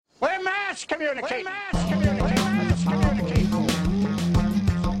mass communicate. We're mass communicate. Mass communicate.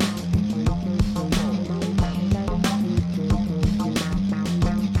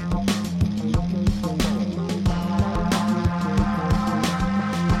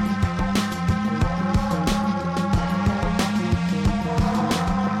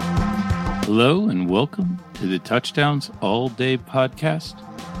 Hello and welcome to the Touchdowns All Day Podcast.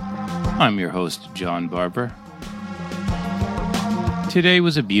 I'm your host, John Barber. Today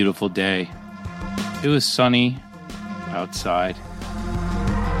was a beautiful day. It was sunny outside.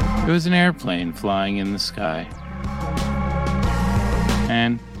 There was an airplane flying in the sky.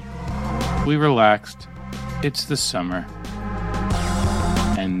 And we relaxed. It's the summer.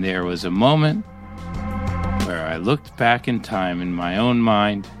 And there was a moment where I looked back in time in my own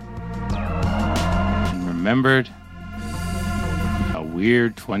mind and remembered how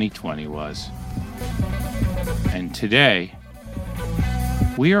weird 2020 was. And today,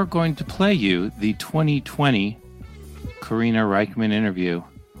 we are going to play you the 2020 Karina Rykman interview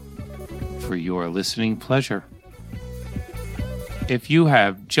for your listening pleasure. If you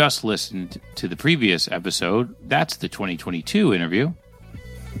have just listened to the previous episode, that's the 2022 interview.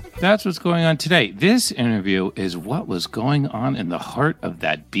 That's what's going on today. This interview is what was going on in the heart of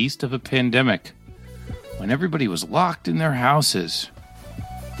that beast of a pandemic, when everybody was locked in their houses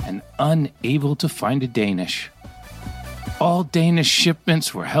and unable to find a Danish. All Danish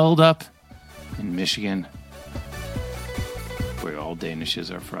shipments were held up in Michigan, where all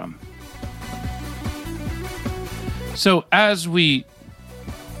Danishes are from. So as we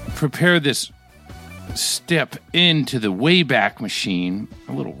prepare this step into the Wayback Machine,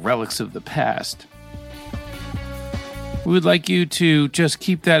 a little relics of the past, we would like you to just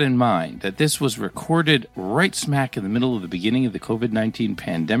keep that in mind, that this was recorded right smack in the middle of the beginning of the COVID-19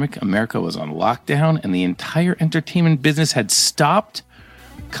 pandemic. America was on lockdown, and the entire entertainment business had stopped,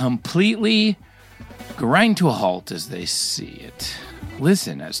 completely grind to a halt as they see it.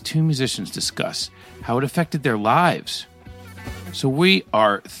 Listen as two musicians discuss how it affected their lives. So we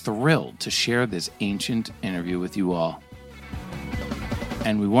are thrilled to share this ancient interview with you all.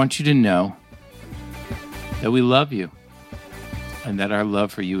 And we want you to know that we love you, and that our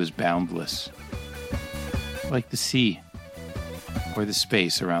love for you is boundless, like the sea or the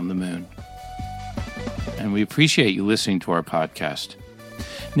space around the moon. And we appreciate you listening to our podcast.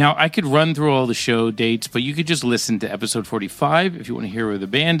 Now, I could run through all the show dates, but you could just listen to episode 45 if you want to hear where the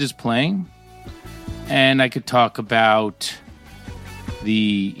band is playing. And I could talk about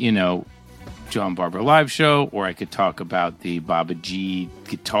the, John Barber live show, or I could talk about the Baba G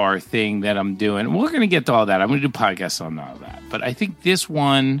guitar thing that I'm doing. We're going to get to all that. I'm going to do podcasts on all that. But I think this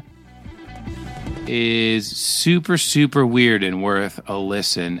one is super, super weird and worth a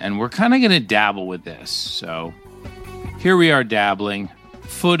listen. And we're kind of going to dabble with this. So here we are dabbling,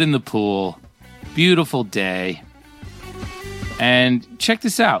 foot in the pool, beautiful day. And check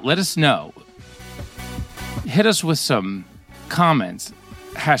this out. Let us know. Hit us with some comments.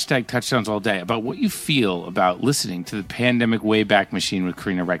 Hashtag Touchdowns All Day about what you feel about listening to the Pandemic Wayback Machine with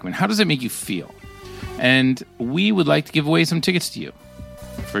Karina Rykman. How does it make you feel? And we would like to give away some tickets to you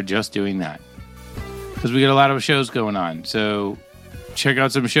for just doing that, because we got a lot of shows going on. So check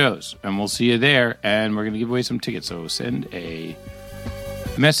out some shows and we'll see you there, and we're going to give away some tickets. So send a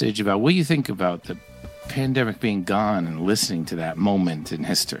message about what you think about the pandemic being gone and listening to that moment in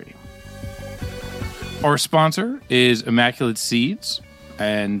history. Our sponsor is Immaculate Seeds.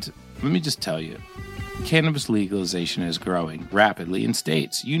 And let me just tell you, cannabis legalization is growing rapidly in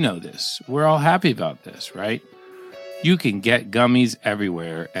states. You know this. We're all happy about this, right? You can get gummies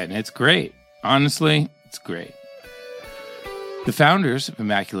everywhere, and it's great. Honestly, it's great. The founders of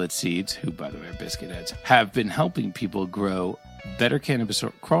Immaculate Seeds, who, by the way, are Biscuit Heads, have been helping people grow better cannabis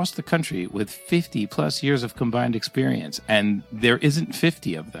across the country with 50-plus years of combined experience. And there isn't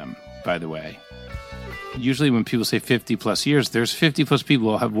 50 of them, by the way. Usually when people say 50-plus years, there's 50-plus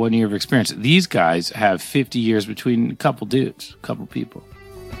people who have 1 year of experience. These guys have 50 years between a couple dudes, a couple people.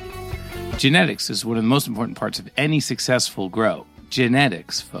 Genetics is one of the most important parts of any successful grow.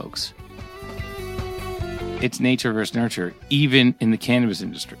 Genetics, folks. It's nature versus nurture, even in the cannabis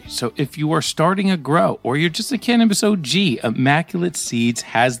industry. So if you are starting a grow, or you're just a cannabis OG, Immaculate Seeds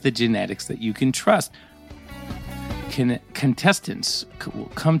has the genetics that you can trust. Contestants will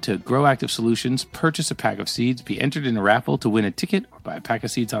come to Grow Active Solutions, purchase a pack of seeds, be entered in a raffle to win a ticket, or buy a pack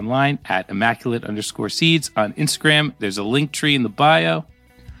of seeds online at immaculate_seeds on Instagram. There's a link tree in the bio.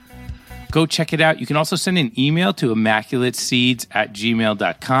 Go check it out. You can also send an email to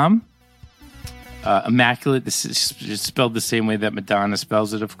immaculateseeds@gmail.com. Immaculate, this is spelled the same way that Madonna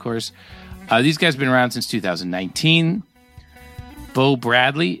spells it, of course. These guys have been around since 2019. Bo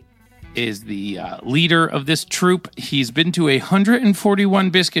Bradley is the leader of this troupe. He's been to 141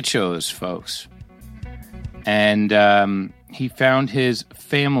 Biscuit shows, folks. And he found his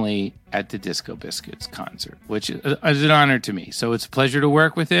family at the Disco Biscuits concert, which is an honor to me. So it's a pleasure to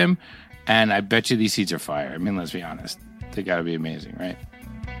work with him. And I bet you these seeds are fire. I mean, let's be honest. They got to be amazing, right?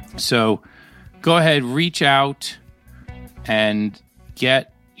 So go ahead, reach out and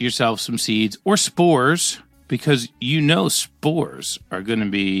get yourself some seeds or spores, because you know spores are going to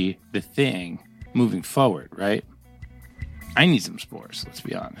be the thing moving forward, right? I need some spores, let's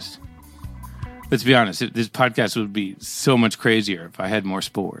be honest. Let's be honest, this podcast would be so much crazier if I had more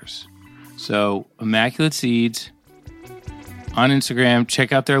spores. So, Immaculate Seeds on Instagram.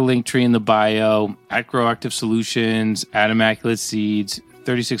 Check out their link tree in the bio, at Grow Active Solutions, at Immaculate Seeds,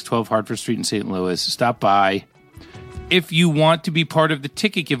 3612 Hartford Street in St. Louis. Stop by. If you want to be part of the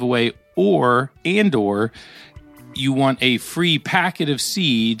ticket giveaway or you want a free packet of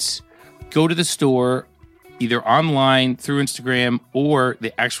seeds, go to the store, either online through Instagram or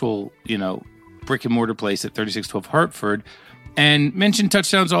the actual, brick and mortar place at 3612 Hartford, and mention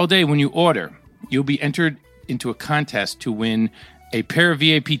Touchdowns All Day when you order. You'll be entered into a contest to win a pair of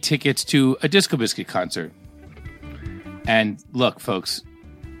VIP tickets to a Disco Biscuit concert. And look, folks,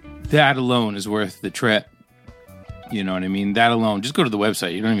 that alone is worth the trip. You know what I mean? That alone, just go to the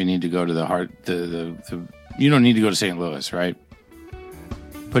website. You don't even need to go to you don't need to go to St. Louis, right?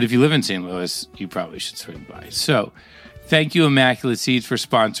 But if you live in St. Louis, you probably should swing by. So thank you, Immaculate Seeds, for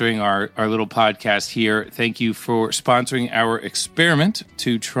sponsoring our little podcast here. Thank you for sponsoring our experiment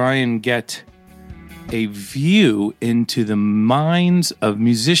to try and get a view into the minds of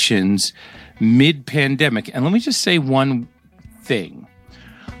musicians mid-pandemic. And let me just say one thing.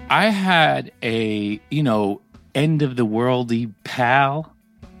 I had a, end of the worldy pal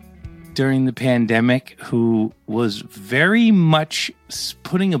during the pandemic who was very much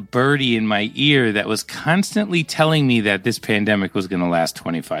putting a birdie in my ear that was constantly telling me that this pandemic was going to last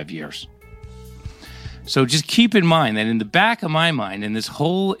 25 years. So just keep in mind that in the back of my mind, in this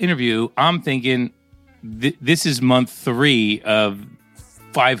whole interview, I'm thinking this is month 3 of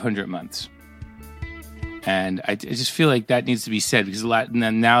 500 months. And I just feel like that needs to be said, because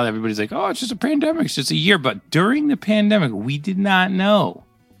now everybody's like, oh, it's just a pandemic. It's just a year. But during the pandemic, we did not know.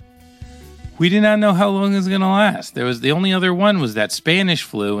 We did not know how long it was going to last. The only other one was that Spanish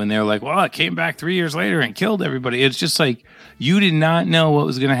flu. And they were like, well, it came back 3 years later and killed everybody. It's just like, you did not know what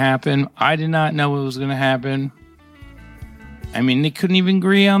was going to happen. I did not know what was going to happen. I mean, they couldn't even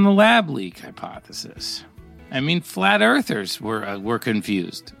agree on the lab leak hypothesis. I mean, flat earthers were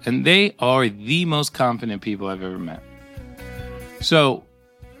confused, and they are the most confident people I've ever met. So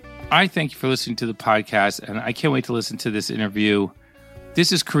I thank you for listening to the podcast, and I can't wait to listen to this interview.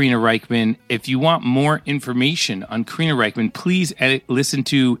 This is Karina Rykman. If you want more information on Karina Rykman, please listen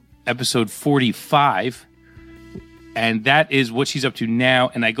to episode 45, and that is what she's up to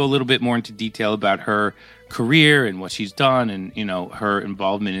now. And I go a little bit more into detail about her career and what she's done, and her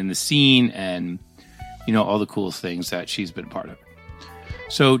involvement in the scene, and all the cool things that she's been a part of.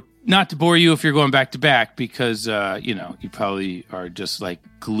 So not to bore you if you're going back to back, because, you probably are just like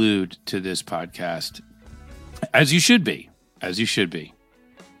glued to this podcast, as you should be.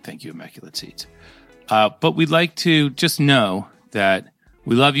 Thank you, Immaculate Seeds. But we'd like to just know that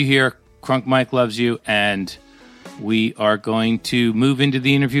we love you here. Crunk Mike loves you. And we are going to move into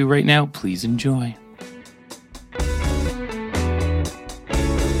the interview right now. Please enjoy.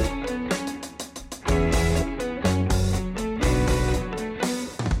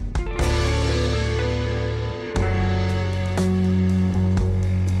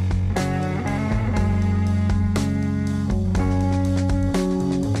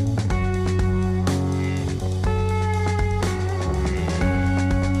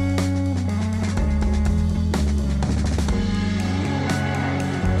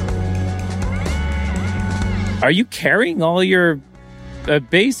 Are you carrying all your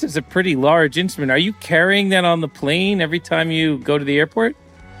bass? Is a pretty large instrument. Are you carrying that on the plane every time you go to the airport?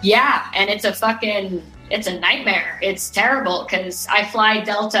 Yeah, and it's a nightmare. It's terrible because I fly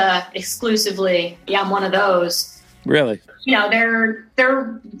Delta exclusively. Yeah, I'm one of those. Really?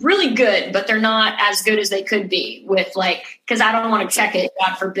 They're really good, but they're not as good as they could be because I don't want to check it,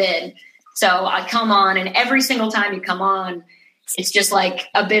 God forbid. So I come on, and every single time you come on, it's just like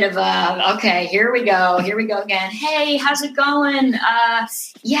a bit of okay, here we go again. Hey, how's it going?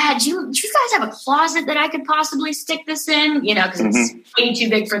 Yeah, do you guys have a closet that I could possibly stick this in? Because it's way too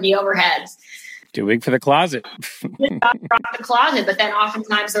big for the overheads. Too big for the closet. Rock the closet, but then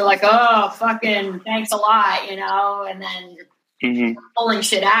oftentimes they're like, oh, fucking thanks a lot, and then pulling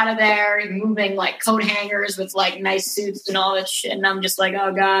shit out of there, moving like coat hangers with like nice suits and all that shit. And I'm just like,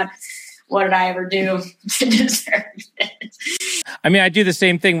 oh God. what did I ever do to deserve it? I mean, I do the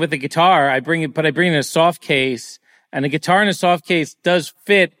same thing with the guitar. I bring it in a soft case, and the guitar in a soft case does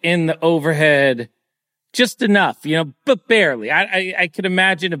fit in the overhead just enough, but barely. I could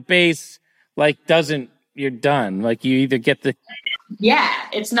imagine a bass you're done. Like you either get the... Yeah,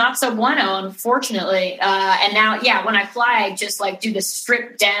 it's not so bueno, unfortunately. And now, when I fly, I just do the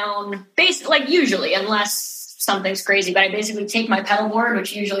stripped down bass, usually, unless something's crazy. But I basically take my pedal board,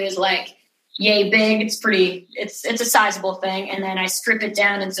 which usually is yay big. It's a sizable thing. And then I strip it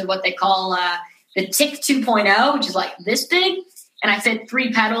down into what they call the TIC 2.0, which is this big. And I fit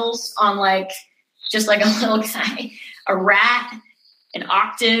 3 pedals on just a little guy, a Rat, an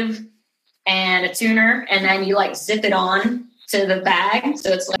octave, and a tuner. And then you zip it on to the bag.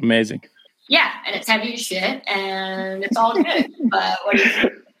 So it's amazing. Yeah. And it's heavy as shit and it's all good. But what do you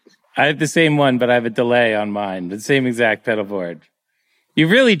think? I have the same one, but I have a delay on mine. The same exact pedal board. You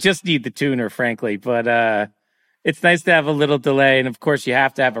really just need the tuner, frankly, but it's nice to have a little delay. And of course, you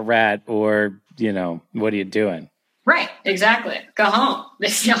have to have a Rat, or what are you doing? Right, exactly. Go home. They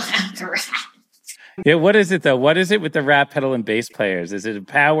still have the Rat. Yeah, what is it though? What is it with the Rat pedal and bass players? Is it a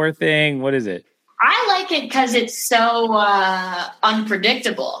power thing? What is it? I like it because it's so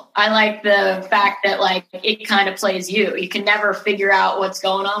unpredictable. I like the fact that it kind of plays you. You can never figure out what's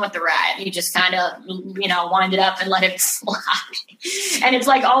going on with the Rat. You just kind of wind it up and let it slide. And it's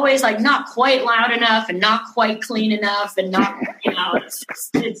always not quite loud enough and not quite clean enough and not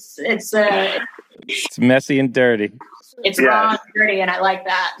it's messy and dirty. It's raw and dirty, and I like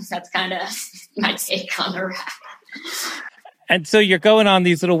that. That's kind of my take on the Rat. And so you're going on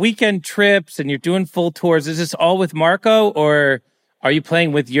these little weekend trips and you're doing full tours. Is this all with Marco, or are you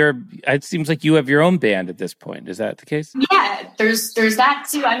playing with it seems like you have your own band at this point. Is that the case? Yeah, there's that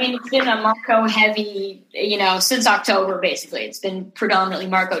too. I mean, it's been a Marco heavy, since October, basically. It's been predominantly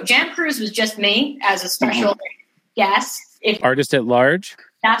Marco. Jam Cruise was just me as a special guest. Artist at large?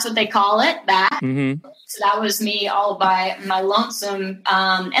 That's what they call it, that. Mm-hmm. So that was me all by my lonesome.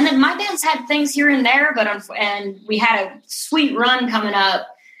 And then my band's had things here and there, and we had a sweet run coming up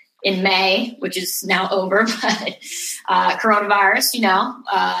in May, which is now over, but coronavirus,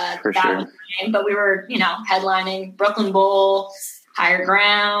 For that sure. was the name. But we were, headlining Brooklyn Bowl, Higher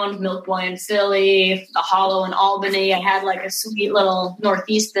Ground, Milk Boy in Philly, The Hollow in Albany. I had a sweet little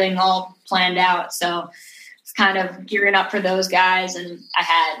Northeast thing all planned out. So it's kind of gearing up for those guys. And I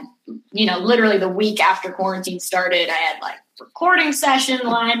had, literally the week after quarantine started, I had recording session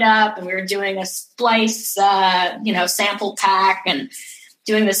lined up, and we were doing a Splice, sample pack, and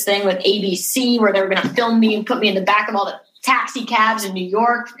doing this thing with ABC where they were going to film me and put me in the back of all the taxi cabs in New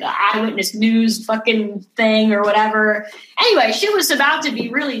York, the Eyewitness News fucking thing or whatever. Anyway, shit was about to be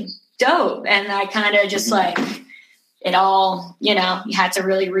really dope. And I kind of just it all, you had to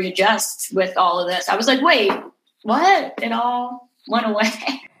really readjust with all of this. I was like, wait, what? It all went away.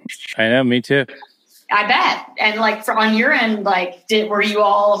 I know, me too. I bet. And on your end, were you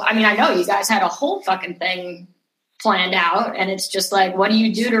all, I mean, I know you guys had a whole fucking thing planned out, and it's just what do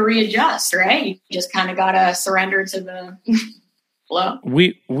you do to readjust, right? You just kind of got to surrender to the flow.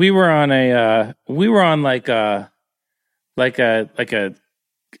 We were on a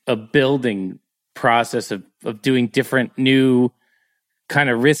building process of doing different new kind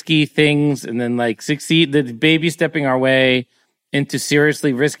of risky things, and then the baby stepping our way into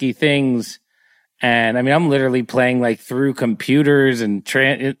seriously risky things. And I mean, I'm literally playing through computers and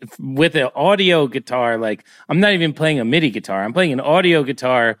with an audio guitar. I'm not even playing a MIDI guitar. I'm playing an audio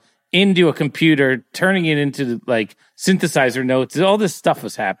guitar into a computer, turning it into synthesizer notes. All this stuff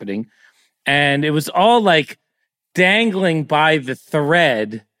was happening, and it was all dangling by the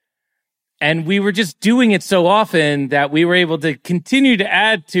thread. And we were just doing it so often that we were able to continue to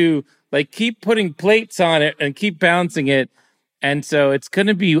add to keep putting plates on it and keep bouncing it. And so it's going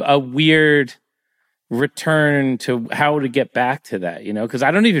to be a weird return to how to get back to that, because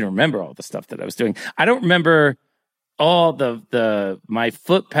I don't even remember all the stuff that I was doing. I don't remember all my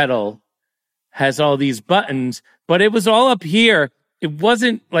foot pedal has all these buttons, but it was all up here. It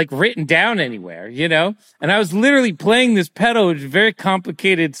wasn't written down anywhere, and I was literally playing this pedal, which is very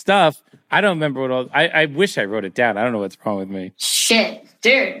complicated stuff. I don't remember what all, I wish I wrote it down. I don't know what's wrong with me. Shit,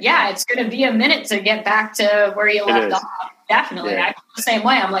 dude. Yeah, it's going to be a minute to get back to where you left off. Definitely. Yeah. I feel the same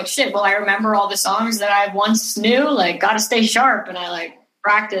way. I'm shit, well, I remember all the songs that I once knew, got to stay sharp, and I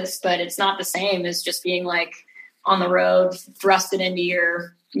practice, but it's not the same as just being on the road, thrust it into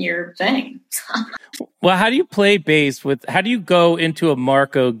your thing. Well, how do you play bass how do you go into a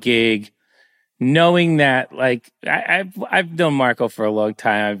Marco gig knowing that I've known Marco for a long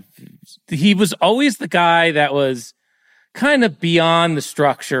time. He was always the guy that was kind of beyond the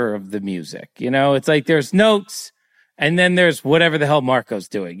structure of the music. You know, it's like there's notes and then there's whatever the hell Marco's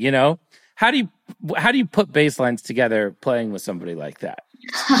doing, you know? How do you put bass lines together playing with somebody like that?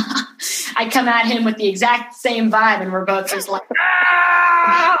 I come at him with the exact same vibe and we're both just like,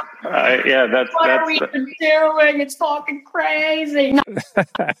 ah! What are we doing? It's fucking crazy. No.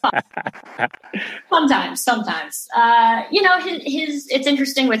 Sometimes. You know, it's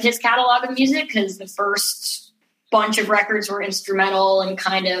interesting with his catalog of music because the first bunch of records were instrumental and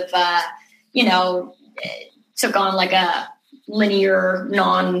kind of, you know, took on like a linear,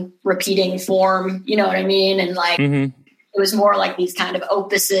 non-repeating form. You know what I mean? And like, it was more like these kind of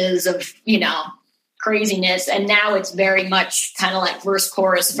opuses of, you know, craziness. And now it's very much kind of like verse,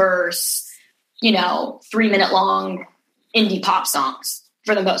 chorus, verse, you know, 3-minute long indie pop songs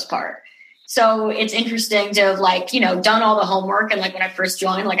for the most part. So it's interesting to have like, you know, done all the homework. And like when I first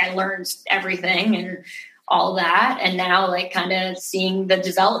joined, like I learned everything and all that. And now like kind of seeing the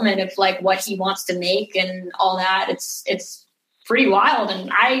development of like what he wants to make and all that. It's pretty wild.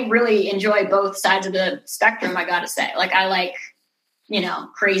 And I really enjoy both sides of the spectrum, I gotta say. Like I like, you know,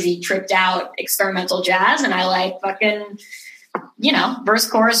 crazy tripped out experimental jazz, and I like fucking, you know, verse,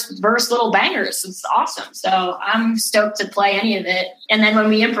 chorus, verse, little bangers. It's awesome. So I'm stoked to play any of it. And then when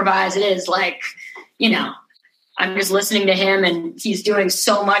we improvise, it is like, you know, I'm just listening to him and he's doing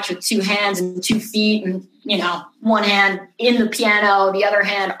so much with 2 hands and 2 feet and, you know, one hand in the piano, the other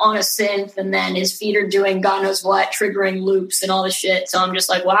hand on a synth. And then his feet are doing God knows what, triggering loops and all this shit. So I'm just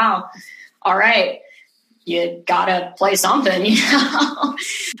like, wow, all right, you gotta play something, you know?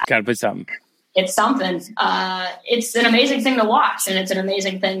 Gotta play something. It's something. It's an amazing thing to watch, and it's an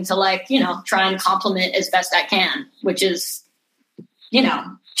amazing thing to like, you know, try and compliment as best I can, which is, you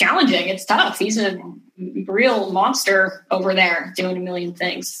know, challenging. It's tough. He's a real monster over there doing a million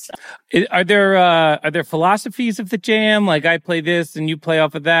things. So. Are there philosophies of the jam? Like I play this and you play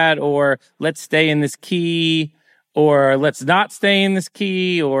off of that, or let's stay in this key, or let's not stay in this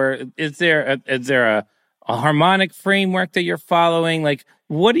key, or is there a harmonic framework that you're following? Like,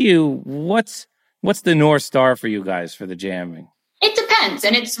 what's the North Star for you guys for the jamming? It depends.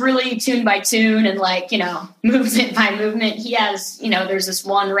 And it's really tune by tune and like, you know, movement by movement. He has, you know, there's this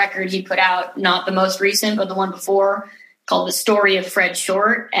one record he put out, not the most recent, but the one before, called The Story of Fred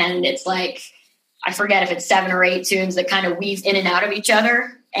Short. And it's like, I forget if it's 7 or 8 tunes that kind of weave in and out of each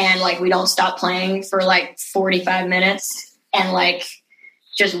other. And like, we don't stop playing for like 45 minutes and like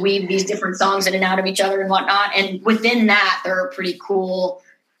just weave these different songs in and out of each other and whatnot. And within that, there are pretty cool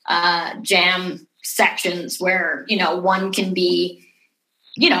jam sections where, you know, one can be,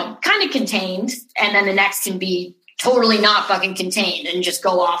 you know, kind of contained, and then the next can be totally not fucking contained and just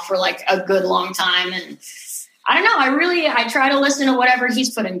go off for like a good long time. And I don't know, I try to listen to whatever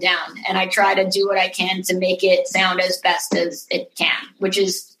he's putting down, and I try to do what I can to make it sound as best as it can, which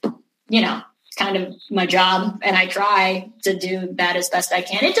is, you know, kind of my job, and I try to do that as best I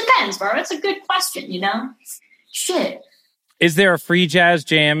can. It depends, bro. It's a good question, you know? Shit. Is there a free jazz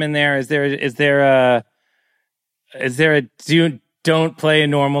jam in there? Is there a don't play a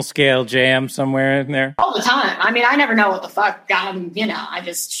normal scale jam somewhere in there? All the time. I mean, I never know what the fuck. You know, I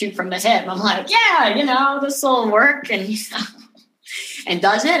just shoot from the hip. I'm like, yeah, you know, this will work, and and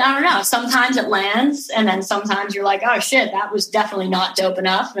does it? I don't know. Sometimes it lands, and then sometimes you're like, oh shit, that was definitely not dope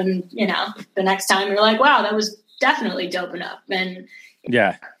enough. And you know, the next time you're like, wow, that was definitely dope enough. And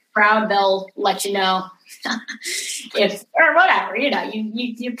yeah, crowd, they'll let you know. If or whatever, you know,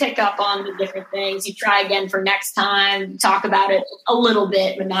 you pick up on the different things. You try again for next time. Talk about it a little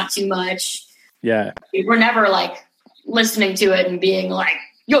bit, but not too much. Yeah, we're never like listening to it and being like,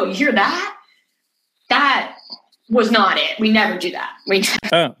 "Yo, you hear that? That was not it." We never do that. We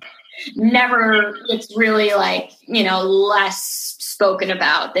never. It's really like, you know, less spoken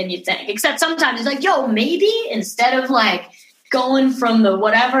about than you think. Except sometimes it's like, "Yo, maybe instead of like going from the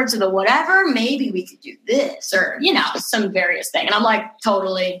whatever to the whatever, maybe we could do this," or, you know, some various thing. And I'm like,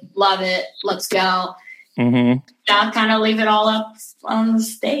 totally love it. Let's go. Mm-hmm. I'll kind of leave it all up on the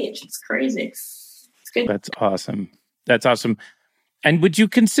stage. It's crazy. It's good. That's awesome. And would you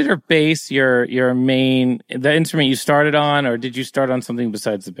consider bass the instrument you started on, or did you start on something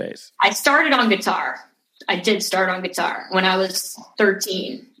besides the bass? I started on guitar. I did start on guitar when I was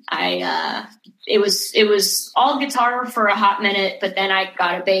 13. It was all guitar for a hot minute, but then I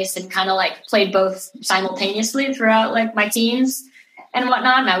got a bass and kind of like played both simultaneously throughout like my teens and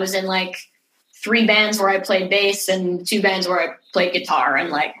whatnot. And I was in like 3 bands where I played bass and 2 bands where I played guitar, and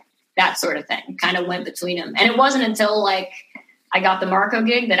like that sort of thing kind of went between them. And it wasn't until like I got the Marco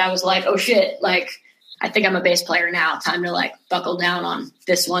gig that I was like, oh shit, like I think I'm a bass player now. Time to like buckle down on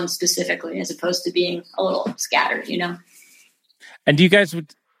this one specifically, as opposed to being a little scattered, you know? And do you guys?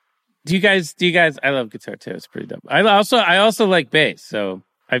 I love guitar too. It's pretty dope. I also like bass. So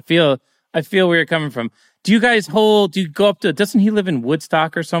I feel where you're coming from. Do you go up to, doesn't he live in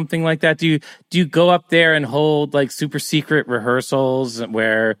Woodstock or something like that? Do you go up there and hold like super secret rehearsals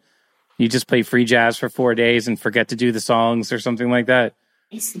where you just play free jazz for 4 days and forget to do the songs or something like that?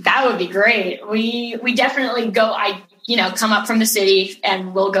 That would be great. We definitely go. Come up from the city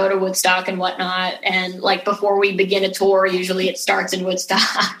and we'll go to Woodstock and whatnot. And like before we begin a tour, usually it starts in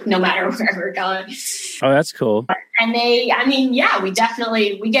Woodstock, no matter where we're going. Oh, that's cool. And we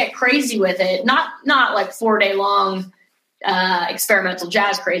get crazy with it. Not like 4 day long experimental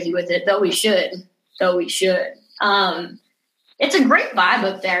jazz crazy with it, though we should. It's a great vibe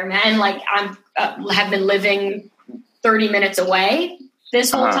up there, man. Like have been living 30 minutes away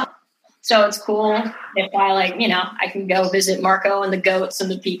this whole time. So it's cool if I can go visit Marco and the goats and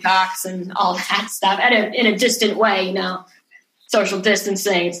the peacocks and all that stuff in a distant way, social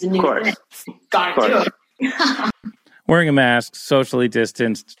distancing. It's the new thing. Gotta do it. Wearing a mask, socially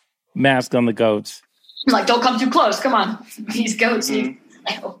distanced, mask on the goats. Like, don't come too close. Come on. These goats.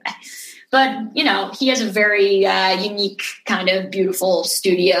 But, he has a very unique kind of beautiful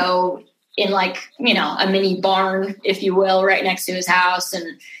studio in a mini barn, if you will, right next to his house,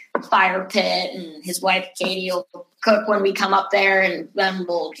 and fire pit, and his wife Katie will cook when we come up there, and then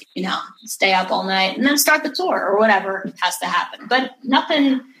we'll stay up all night and then start the tour or whatever has to happen. But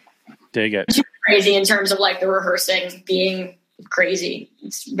nothing dig it too crazy in terms of like the rehearsing being crazy.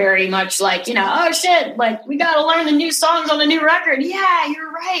 It's very much like oh shit, like we gotta learn the new songs on the new record. Yeah,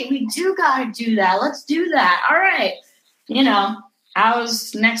 you're right, we do gotta do that. Let's do that. All right,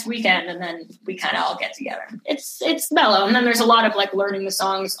 how's next weekend? And then we kind of all get together. It's mellow. And then there's a lot of like learning the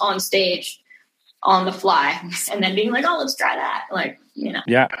songs on stage on the fly and then being like, oh, let's try that.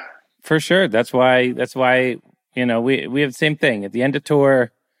 Yeah, for sure. That's why, we have the same thing at the end of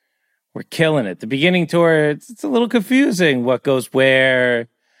tour. We're killing it. The beginning tour, it's a little confusing. What goes where?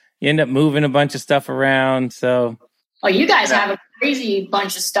 You end up moving a bunch of stuff around. So, you guys have a crazy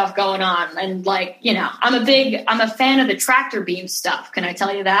bunch of stuff going on, and I'm a fan of the tractor beam stuff. Can I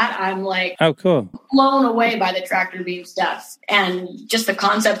tell you that? I'm like, oh, cool, blown away by the tractor beam stuff, and just the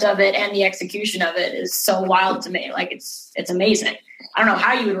concept of it and the execution of it is so wild to me. Like it's amazing. I don't know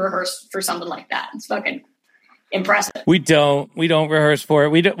how you would rehearse for something like that. It's fucking impressive. We don't rehearse for it.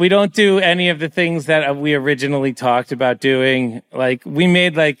 We don't do any of the things that we originally talked about doing. Like we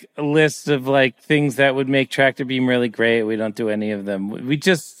made like a list of like things that would make tractor beam really great. We don't do any of them. We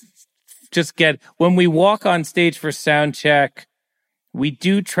just get, when we walk on stage for sound check, we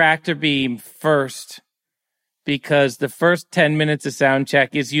do tractor beam first because the first 10 minutes of sound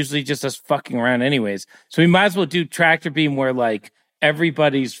check is usually just us fucking around anyways. So we might as well do tractor beam where like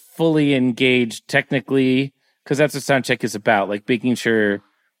everybody's fully engaged technically, because that's what sound check is about, like making sure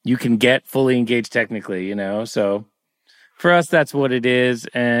you can get fully engaged technically, So for us, that's what it is.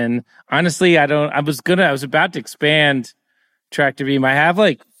 And honestly, I was about to expand tractor beam. I have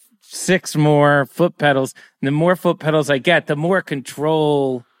like 6 more foot pedals. And the more foot pedals I get, the more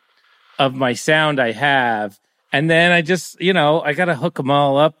control of my sound I have. And then I just, I got to hook them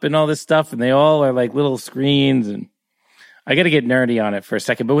all up and all this stuff. And they all are like little screens, and I got to get nerdy on it for a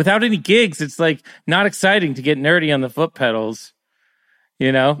second, but without any gigs, it's like not exciting to get nerdy on the foot pedals,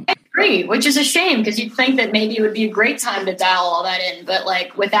 I agree, which is a shame because you'd think that maybe it would be a great time to dial all that in, but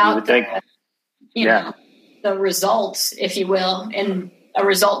like without the results, if you will, and a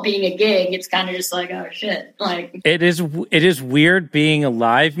result being a gig, it's kind of just like, oh shit. Like it is weird being a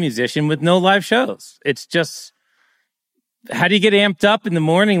live musician with no live shows. It's just, how do you get amped up in the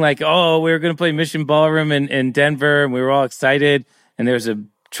morning? Like, oh, we were going to play Mission Ballroom in Denver, and we were all excited. And there's a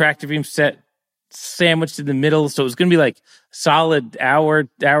tractor beam set sandwiched in the middle. So it was going to be like solid hour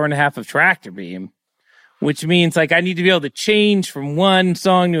and a half of tractor beam, which means like I need to be able to change from one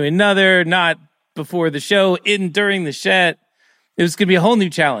song to another, not before the show, during the set. It was going to be a whole new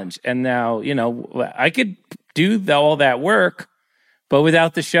challenge. And now, I could do all that work, but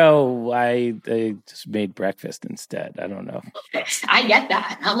without the show, I just made breakfast instead. I don't know. I get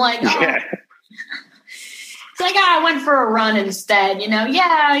that. I'm like, it's like, I went for a run instead, and I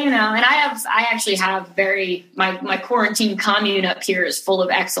actually have my quarantine commune up here is full of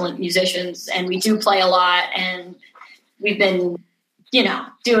excellent musicians, and we do play a lot, and we've been,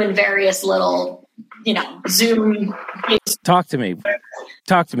 doing various little, Zoom. Talk to me.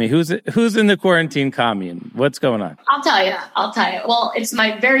 Who's in the quarantine commune? What's going on? I'll tell you. Well, it's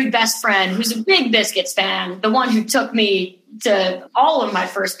my very best friend who's a big Biscuits fan, the one who took me to all of my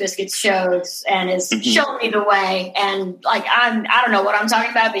first Biscuits shows and has shown me the way. And like, I don't know what I'm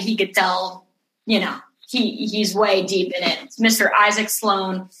talking about, but he could tell, he's way deep in it. It's Mr. Isaac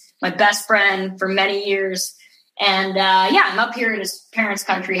Sloan, my best friend for many years. And I'm up here at his parents'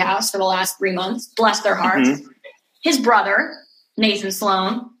 country house for the last 3 months. Bless their hearts. Mm-hmm. His brother, Nathan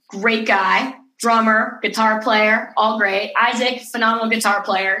Sloan, great guy, drummer, guitar player, all great. Isaac, phenomenal guitar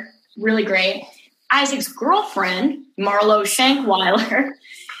player, really great. Isaac's girlfriend, Marlo Shankweiler,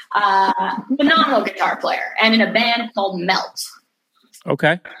 phenomenal guitar player, and in a band called Melt.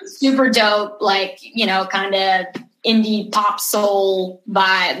 Okay. Super dope, like, kind of indie pop soul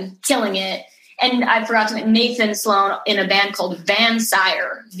vibe, killing it. And I forgot to mention Nathan Sloan in a band called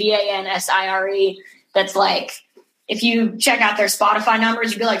Vansire, Vansire. That's like, if you check out their Spotify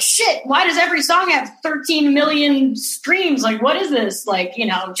numbers, you'd be like, shit, why does every song have 13 million streams? Like, what is this? Like,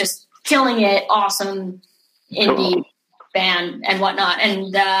 just killing it. Awesome indie band and whatnot.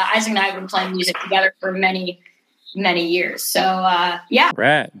 And Isaac and I have been playing music together for many, many years. So,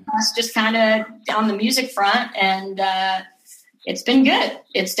 Right. That's just kind of on the music front. And, it's been good.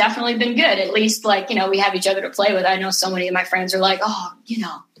 It's definitely been good. At least we have each other to play with. I know so many of my friends are like, oh,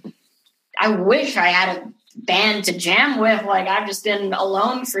 I wish I had a band to jam with. Like, I've just been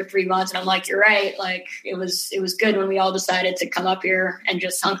alone for 3 months. And I'm like, you're right. Like, it was good when we all decided to come up here and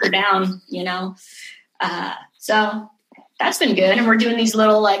just hunker down, so that's been good. And we're doing these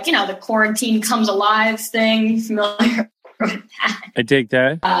little, the quarantine comes alive thing. Familiar with that? I dig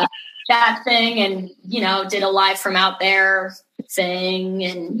that. That thing, and did a live from out there thing,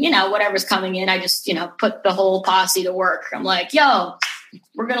 and whatever's coming in, I just put the whole posse to work. I'm like, yo,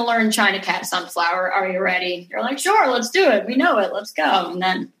 we're gonna learn China Cat Sunflower, are you ready? You're like, sure, let's do it, we know it, let's go. And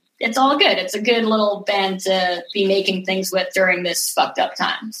then it's all good. It's a good little band to be making things with during this fucked up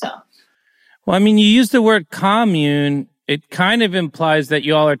time. So, well, I mean, you use the word commune, it kind of implies that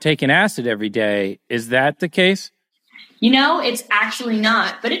you all are taking acid every day. Is that the case? It's actually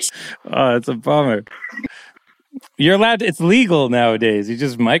not, but it's... Oh, it's a bummer. You're allowed to, it's legal nowadays. You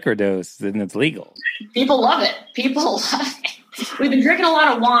just microdose and it's legal. People love it. We've been drinking a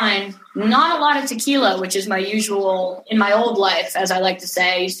lot of wine, not a lot of tequila, which is my usual, in my old life, as I like to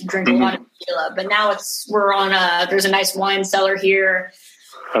say. I used to drink a lot of tequila, but now there's a nice wine cellar here.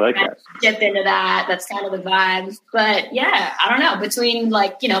 I like that. Dip into that. That's kind of the vibe. But yeah, I don't know. Between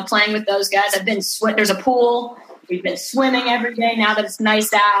playing with those guys, I've been there's a pool. We've been swimming every day now that it's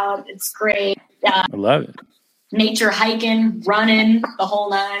nice out. It's great. I love it. Nature hiking, running, the whole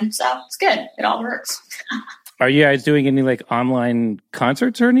nine. So it's good. It all works. Are you guys doing any online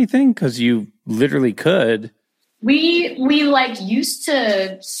concerts or anything? Because you literally could. We used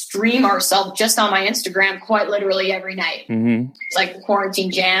to stream ourselves just on my Instagram quite literally every night. Mm-hmm. It's like the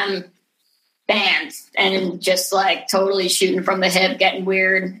quarantine jam bands and just totally shooting from the hip, getting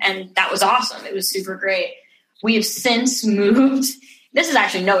weird. And that was awesome. It was super great. We have since moved. This is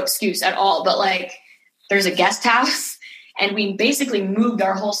actually no excuse at all, but there's a guest house, and we basically moved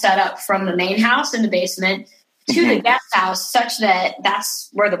our whole setup from the main house in the basement to the guest house, such that that's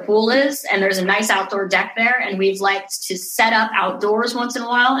where the pool is, and there's a nice outdoor deck there. And we've liked to set up outdoors once in a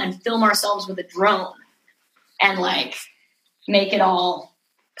while and film ourselves with a drone and make it all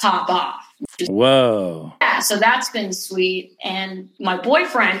pop off. Whoa. Yeah, so that's been sweet. And my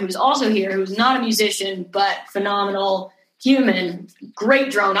boyfriend, who's also here, who's not a musician, but phenomenal human,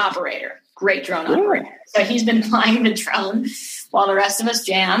 great drone operator. So he's been flying the drone while the rest of us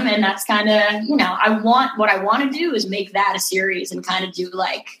jam. And that's kind of, what I want to do is make that a series and kind of do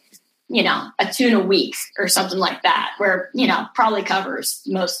a tune a week or something like that, where, probably covers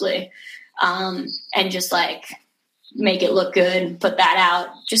mostly. And just make it look good and put that out,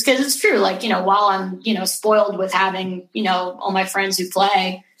 just because it's true. While I'm, spoiled with having, all my friends who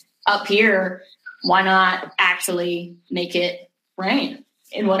play up here, why not actually make it rain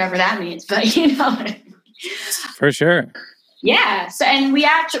in whatever that means? But For sure. Yeah. So, and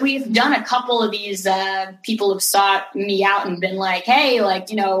we've done a couple of these, people have sought me out and been like, hey,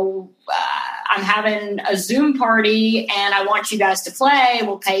 I'm having a Zoom party and I want you guys to play.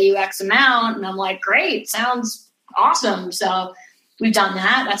 We'll pay you X amount. And I'm like, great. Sounds awesome. So we've done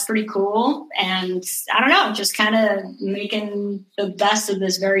that. That's pretty cool. And I don't know, just kind of making the best of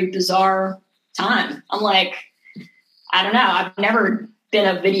this very bizarre time. I'm like, I don't know. I've never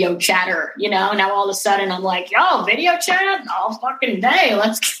been a video chatter, now all of a sudden I'm like, yo, video chat all fucking day.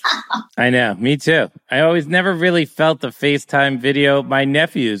 Let's go. I know. Me too. I always never really felt the FaceTime video. My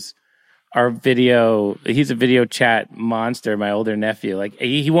nephews are he's a video chat monster. My older nephew,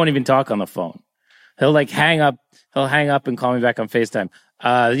 he won't even talk on the phone. He'll hang up and call me back on FaceTime.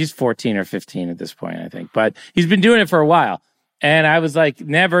 He's 14 or 15 at this point, I think, but he's been doing it for a while. And I was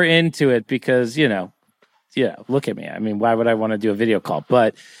never into it because, look at me. I mean, why would I want to do a video call?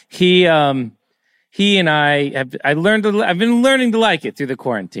 But he he and I've been learning to like it through the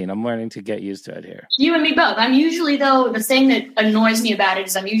quarantine. I'm learning to get used to it here. You and me both. I'm usually, though, the thing that annoys me about it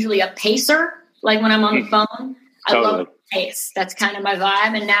is I'm usually a pacer. Like when I'm on the phone, I love pace. That's kind of my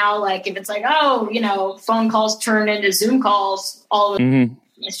vibe. And now, like, if it's like, phone calls turn into Zoom calls, all of it,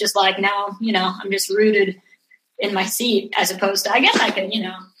 it's just like now, I'm just rooted in my seat as opposed to, I guess I can,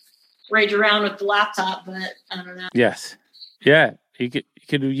 rage around with the laptop, but I don't know. Yes. Yeah.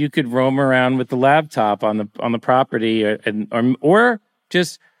 You could roam around with the laptop on the property or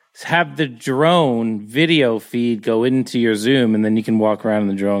just have the drone video feed go into your Zoom, and then you can walk around and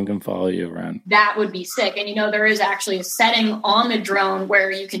the drone can follow you around. That would be sick. And there is actually a setting on the drone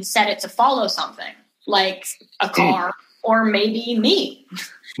where you can set it to follow something like a car or maybe me.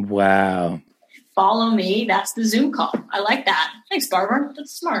 Wow. Follow me. That's the Zoom call. I like that. Thanks, Barbara.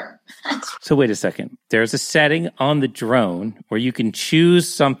 That's smart. So wait a second. There's a setting on the drone where you can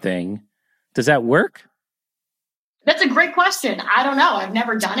choose something. Does that work? That's a great question. I don't know. I've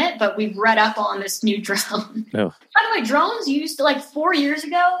never done it, but we've read up on this new drone. Oh. By the way, drones used to, 4 years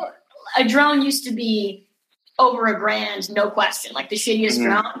ago, a drone used to be over $1,000, no question, like the shittiest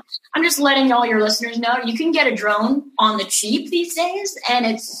drone. I'm just letting all your listeners know you can get a drone on the cheap these days, and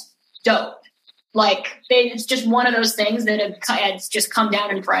it's dope. It's just one of those things that it's just come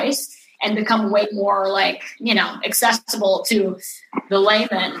down in price and become way more accessible to the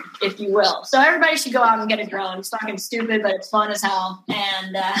layman, if you will. So everybody should go out and get a drone. It's fucking stupid, but it's fun as hell.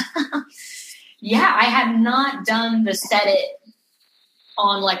 And I have not done the set it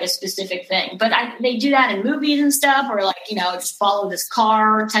on a specific thing, but they do that in movies and stuff, or just follow this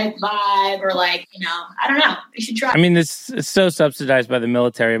car type vibe, or I don't know. You should try. I mean, it's so subsidized by the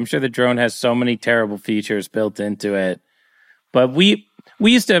military. I'm sure the drone has so many terrible features built into it, but we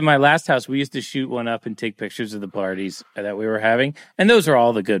used to, at my last house, we used to shoot one up and take pictures of the parties that we were having. And those are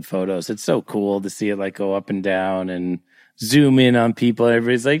all the good photos. It's so cool to see it go up and down and zoom in on people.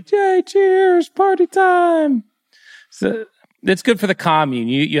 Everybody's like, yay, cheers, party time. So it's good for the commune.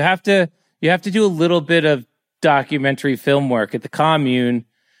 You have to do a little bit of documentary film work at the commune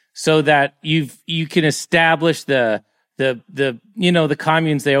so that you can establish the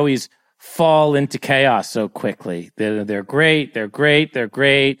communes. They always fall into chaos so quickly. They're great,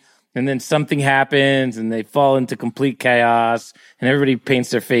 and then something happens and they fall into complete chaos and everybody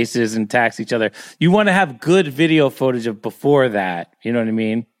paints their faces and attacks each other. You want to have good video footage of before that. You know what I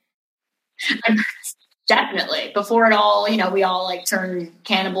mean? Definitely. Before it all, we all turn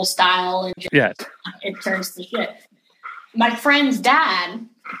cannibal style and it turns to shit. My friend's dad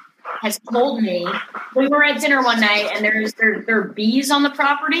has told me, we were at dinner one night and there are bees on the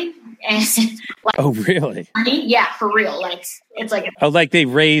property. And oh, really? Yeah, for real. It's they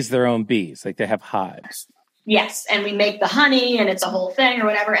raise their own bees, they have hives. Yes, and we make the honey, and it's a whole thing or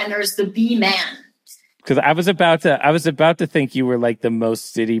whatever. And there's the bee man. Because I was about to think you were the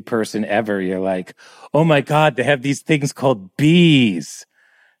most city person ever. You're like, oh my God, they have these things called bees.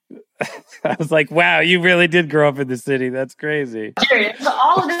 I was like, wow, you really did grow up in the city. That's crazy. Serious.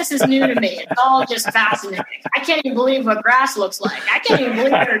 All of this is new to me. It's all just fascinating. I can't even believe what grass looks like. I can't even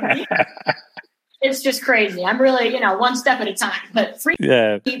believe it. It's just crazy. I'm really, one step at a time. But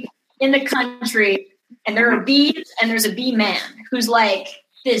in the country, and there are bees, and there's a bee man who's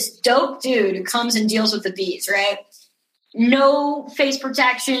this dope dude who comes and deals with the bees, right? No face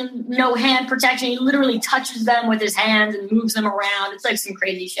protection, no hand protection. He literally touches them with his hands and moves them around. It's some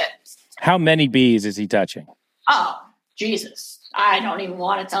crazy shit. How many bees is he touching? Oh, Jesus. I don't even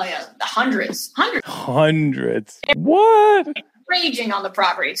want to tell you. Hundreds. What? Raging on the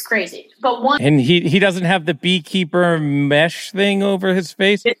property. It's crazy. But one. And he doesn't have the beekeeper mesh thing over his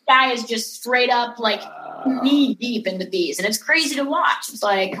face? This guy is just straight up knee deep in the bees. And it's crazy to watch. It's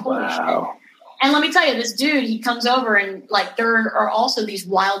holy shit. And let me tell you, this dude, he comes over and there are also these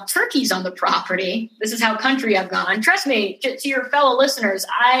wild turkeys on the property. This is how country I've gone. Trust me, to your fellow listeners,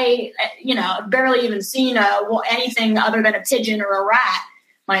 I, barely even seen anything other than a pigeon or a rat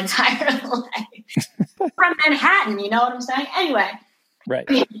my entire life. From Manhattan, you know what I'm saying? Anyway. Right.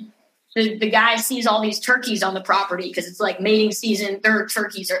 The guy sees all these turkeys on the property because it's mating season. Their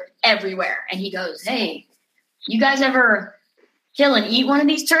turkeys are everywhere. And he goes, hey, you guys ever kill and eat one of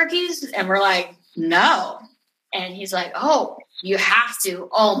these turkeys? And we're like, no. And he's like, oh, you have to.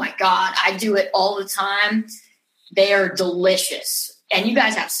 Oh my God, I do it all the time. They are delicious. And you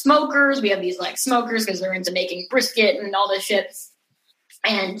guys have smokers. We have these smokers because they're into making brisket and all this shit.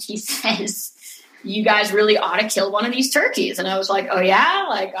 And he says, you guys really ought to kill one of these turkeys. And I was like, oh yeah?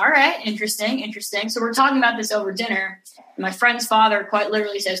 All right, interesting. So we're talking about this over dinner. And my friend's father quite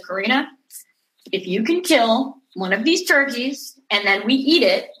literally says, Karina, if you can kill one of these turkeys and then we eat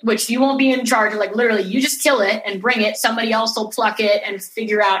it, which you won't be in charge of. Like literally, you just kill it and bring it. Somebody else will pluck it and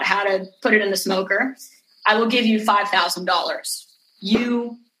figure out how to put it in the smoker. I will give you $5,000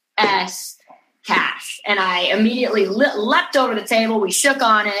 U.S. cash. And I immediately leapt over the table. We shook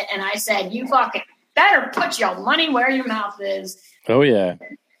on it, and I said, "You fucking better put your money where your mouth is." Oh yeah.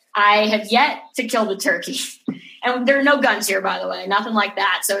 I have yet to kill the turkey. And there are no guns here, by the way, nothing like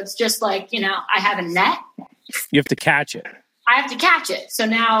that. So it's just like, I have a net. You have to catch it. I have to catch it. So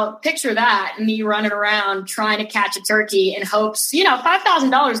now picture that, me running around trying to catch a turkey in hopes,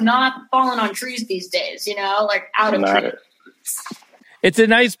 $5,000 not falling on trees these days, like out of trees. It's a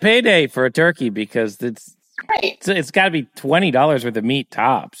nice payday for a turkey because it's got to be $20 worth of meat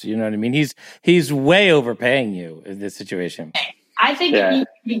tops. You know what I mean? He's way overpaying you in this situation. I think it needs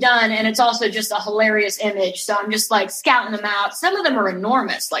to be done, and it's also just a hilarious image. So I'm just like scouting them out. Some of them are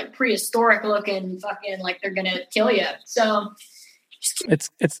enormous, like prehistoric looking, fucking like they're gonna kill you. So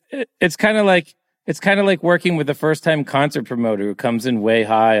it's kind of like working with a first time concert promoter who comes in way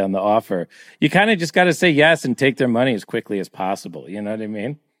high on the offer. You kind of just got to say yes and take their money as quickly as possible. You know what I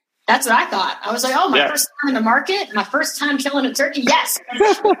mean? That's what I thought. I was like, oh, my first time in the market, my first time killing a turkey. Yes.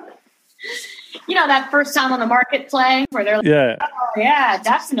 That first time on the market play where they're like, oh, yeah,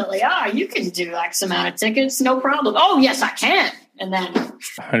 definitely. Oh, you can do X amount of tickets. No problem. Oh, yes, I can. And then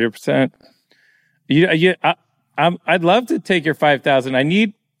 100%. I'd love to take your 5,000. I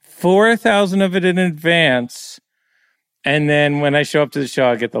need 4,000 of it in advance. And then when I show up to the show,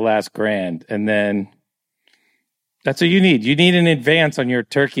 I'll get the last grand. And then that's what you need. You need an advance on your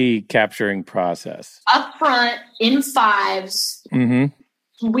turkey capturing process. Up front, in fives. Mm-hmm.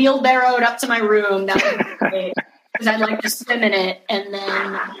 Wheelbarrowed up to my room. That would be great because I'd like to swim in it. And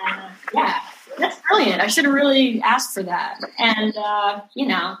then, that's brilliant. I should have really asked for that. And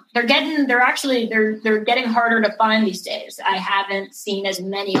they're getting harder to find these days. I haven't seen as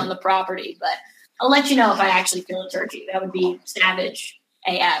many on the property, but I'll let you know if I actually kill a turkey. That would be savage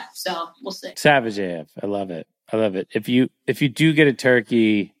AF. So we'll see. Savage AF. I love it. If you do get a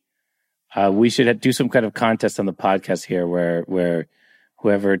turkey, we should do some kind of contest on the podcast here where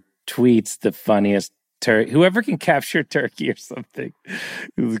whoever tweets the funniest turkey, whoever can capture a turkey or something.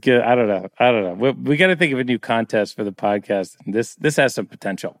 I don't know. We got to think of a new contest for the podcast. This has some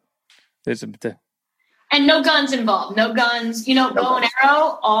potential. There's some potential. And no guns involved. No guns. Bow and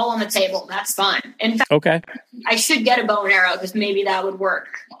arrow, all on the table. That's fine. In fact, okay. I should get a bow and arrow because maybe that would work.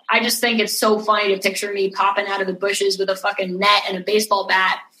 I just think it's so funny to picture me popping out of the bushes with a fucking net and a baseball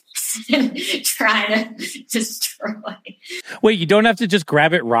bat trying to destroy. Wait, you don't have to just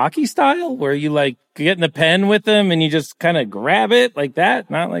grab it Rocky style where you like get in the pen with them and you just kind of grab it like that?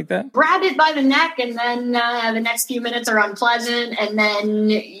 Not like that? Grab it by the neck and then the next few minutes are unpleasant and then,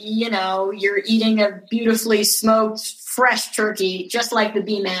 you're eating a beautifully smoked fresh turkey just like the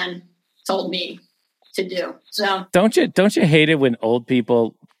B-Man told me to do. So don't you hate it when old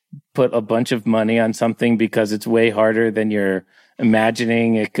people put a bunch of money on something because it's way harder than you're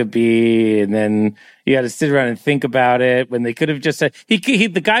imagining it could be, and then you got to sit around and think about it when they could have just said the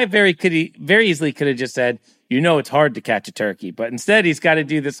guy very easily could have just said, it's hard to catch a turkey, but instead he's got to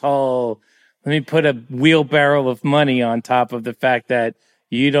do this whole let me put a wheelbarrow of money on top of the fact that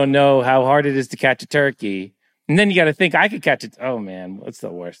you don't know how hard it is to catch a turkey, and then you got to think I could catch it. Oh man, what's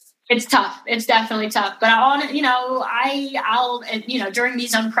the worst? It's tough. It's definitely tough. But I'll during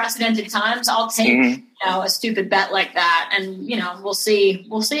these unprecedented times, I'll take, a stupid bet like that. And, we'll see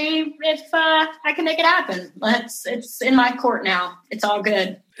if I can make it happen. It's in my court now. It's all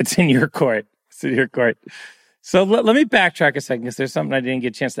good. It's in your court. So let me backtrack a second because there's something I didn't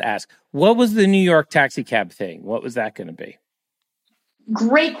get a chance to ask. What was the New York taxi cab thing? What was that going to be?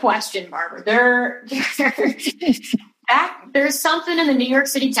 Great question, Barbara. There's something in the New York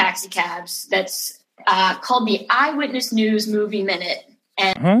City taxi cabs that's called the Eyewitness News Movie Minute.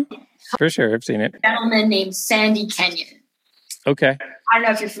 And for sure, I've seen it. A gentleman named Sandy Kenyon. Okay. I don't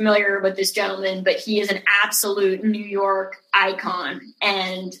know if you're familiar with this gentleman, but he is an absolute New York icon.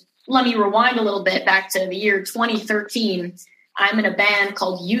 And let me rewind a little bit back to the year 2013. I'm in a band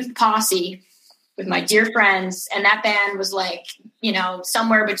called Youth Posse with my dear friends, and that band was like,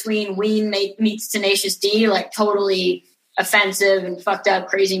 somewhere between Ween meets Tenacious D, like totally offensive and fucked up,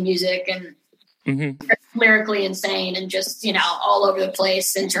 crazy music, and lyrically insane, and just all over the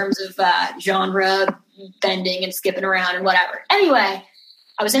place in terms of genre bending and skipping around and whatever. Anyway,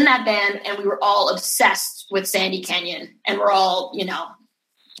 I was in that band, and we were all obsessed with Sandy Kenyon, and we're all,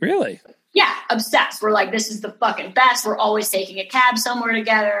 really, yeah, obsessed. We're like, this is the fucking best. We're always taking a cab somewhere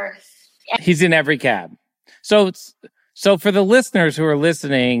together. He's in every cab. So for the listeners who are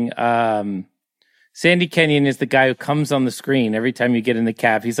listening, Sandy Kenyon is the guy who comes on the screen every time you get in the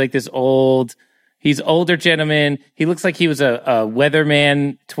cab. He's like he's older gentleman. He looks like he was a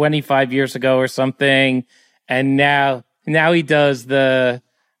weatherman 25 years ago or something. And now he does the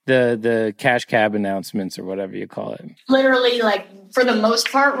cash cab announcements or whatever you call it. Literally, like, for the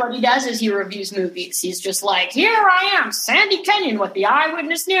most part, what he does is he reviews movies. He's just like, here I am, Sandy Kenyon with the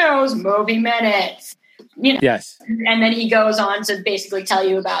Eyewitness News Movie Minute. You know? Yes. And then he goes on to basically tell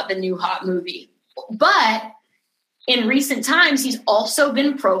you about the new hot movie. But in recent times, he's also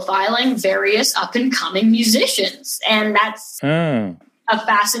been profiling various up-and-coming musicians. And that's a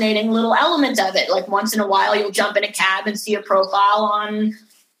fascinating little element of it. Like, once in a while, you'll jump in a cab and see a profile on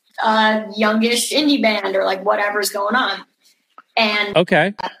a youngish indie band or, like, whatever's going on. And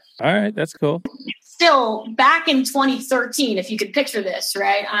okay. All right. That's cool. Still, back in 2013, if you could picture this,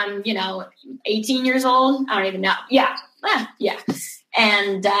 right? I'm, 18 years old. I don't even know. Yeah.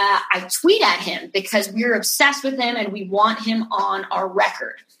 And I tweet at him because we're obsessed with him and we want him on our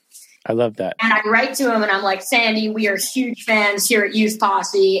record. I love that. And I write to him and I'm like, Sandy, we are huge fans here at Youth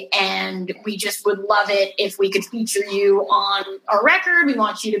Posse and we just would love it if we could feature you on our record. We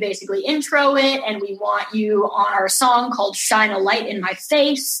want you to basically intro it and we want you on our song called Shine a Light in My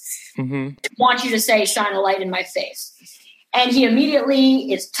Face. Mm-hmm. Want you to say Shine a Light in My Face. And he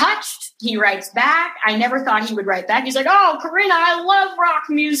immediately is touched. He writes back. I never thought he would write back. He's like, oh, Karina, I love rock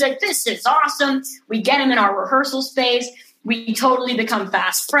music. This is awesome. We get him in our rehearsal space. We totally become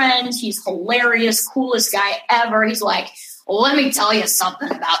fast friends. He's hilarious, coolest guy ever. He's like, well, let me tell you something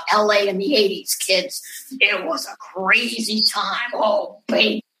about LA in the 80s, kids. It was a crazy time. Oh,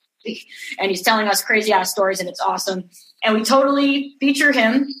 baby. And he's telling us crazy ass stories and it's awesome. And we totally feature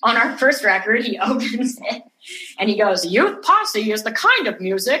him on our first record. He opens it and he goes, Youth Posse is the kind of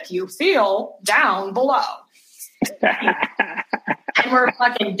music you feel down below. And we're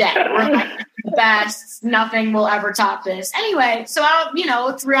fucking dead. We're like, the best. Nothing will ever top this. Anyway, so,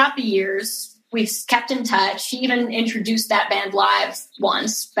 throughout the years, we've kept in touch. He even introduced that band live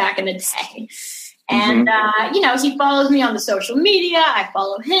once back in the day. And, he follows me on the social media. I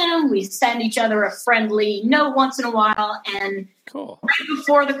follow him. We send each other a friendly note once in a while. And cool. Right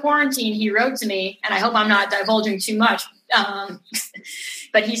before the quarantine, he wrote to me, and I hope I'm not divulging too much.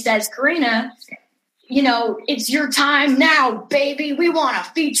 But he says, Karina, it's your time now, baby. We want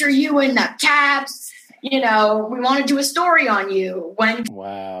to feature you in the cabs. We want to do a story on you.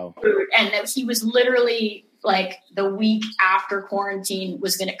 Wow. And he was literally like the week after quarantine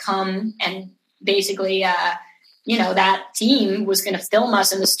was going to come and basically, that team was going to film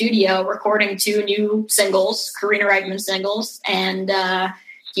us in the studio recording 2 new singles, Karina Reichman singles. And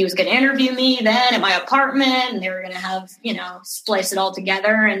he was going to interview me then at my apartment and they were going to have, splice it all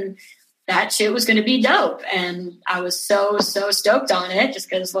together. And that shit was going to be dope. And I was so stoked on it just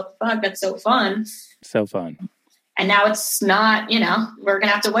because what the fuck, that's so fun. So fun. And now it's not, we're going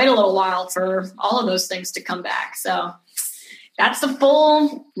to have to wait a little while for all of those things to come back. So that's the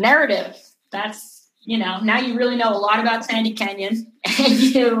full narrative. That's, now you really know a lot about Sandy Kenyon and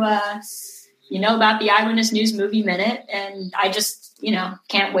you know about the Eyewitness News Movie Minute. And I just,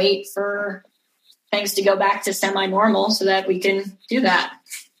 can't wait for things to go back to semi-normal so that we can do that.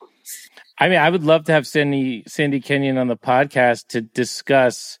 I mean, I would love to have Sandy Kenyon on the podcast to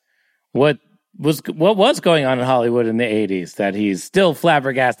discuss what was going on in Hollywood in the 80s, that he's still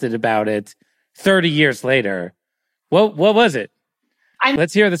flabbergasted about it 30 years later. What was it?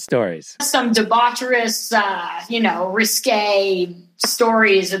 Let's hear the stories. Some debaucherous, risque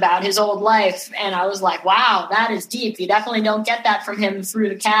stories about his old life. And I was like, wow, that is deep. You definitely don't get that from him through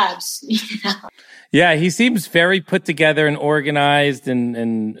the cabs. Yeah, he seems very put together and organized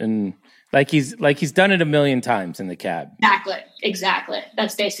and like he's done it a million times in the cab. Exactly.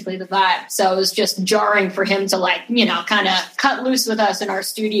 That's basically the vibe. So it was just jarring for him to kind of cut loose with us in our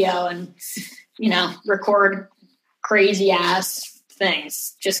studio and, record crazy ass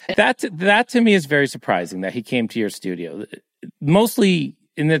things. Just that to me is very surprising that he came to your studio. Mostly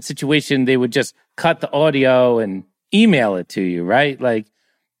in that situation, they would just cut the audio and email it to you, right? Like,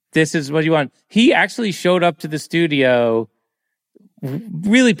 this is what you want. He actually showed up to the studio,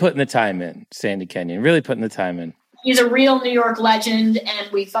 really putting the time in, Sandy Kenyon, really putting the time in. He's a real New York legend,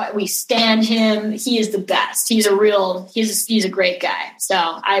 and we stand him. He is the best. He's a great guy. So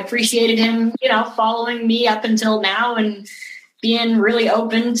I appreciated him, following me up until now and being really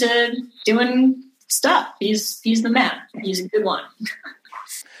open to doing stuff. He's the man. He's a good one.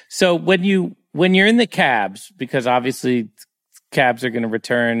 So when you're in the cabs, because obviously cabs are going to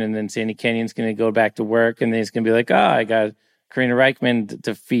return, and then Sandy Kenyon's going to go back to work, and then he's going to be like, oh, I got Karina Reichman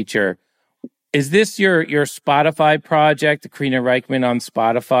to feature. Is this your Spotify project, Karina Reichman on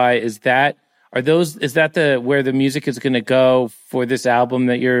Spotify? Is that where the music is going to go for this album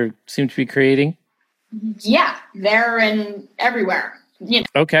that you seem to be creating? Yeah, there and everywhere.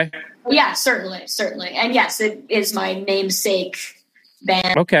 Okay. Yeah, certainly. And yes, it is my namesake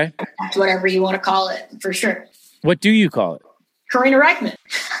band. Okay. Whatever you want to call it, for sure. What do you call it? Karina Reichman.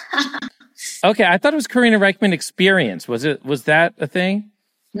 Okay, I thought it was Karina Reichman Experience. Was that a thing?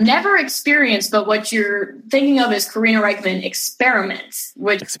 Never Experience, but what you're thinking of is Karina Reichman Experiment.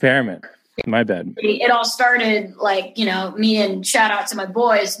 Experiment. My bad. It all started me and shout out to my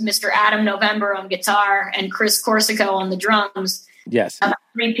boys, Mr. Adam November on guitar and Chris Corsico on the drums. Yes.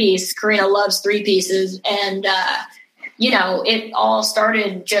 3-piece. Karina loves 3 pieces. And, it all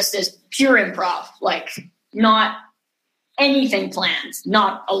started just as pure improv, not anything planned,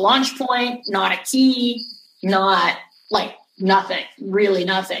 not a launch point, not a key, not nothing, really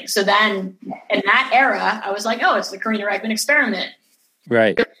nothing. So then in that era, I was like, oh, it's the Karina Reichman Experiment.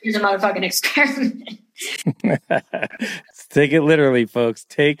 Right. It's a motherfucking experiment. Take it literally, folks.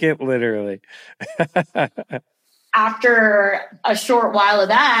 Take it literally. After a short while of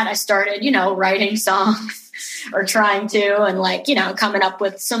that, I started, writing songs or trying to, and coming up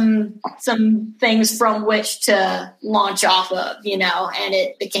with some things from which to launch off of, and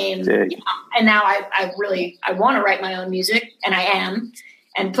it became, and now I want to write my own music, and I am,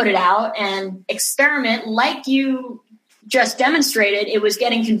 and put it out and experiment like you just demonstrated. It was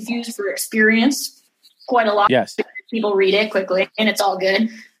getting confused for experience quite a lot. Yes. People read it quickly and it's all good,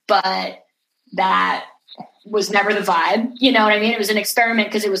 but that was never the vibe. You know what I mean? It was an experiment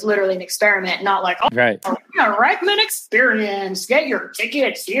because it was literally an experiment, not like, right. Reichman Experience, get your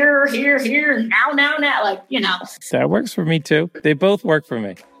tickets here, now. That works for me too. They both work for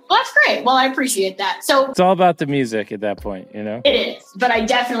me. Well, that's great. Well, I appreciate that. So it's all about the music at that point, It is, but I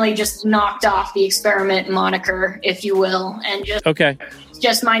definitely just knocked off the experiment moniker, if you will, and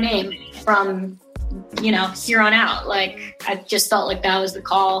just my name from, here on out. I just felt like that was the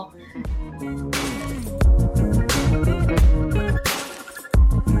call.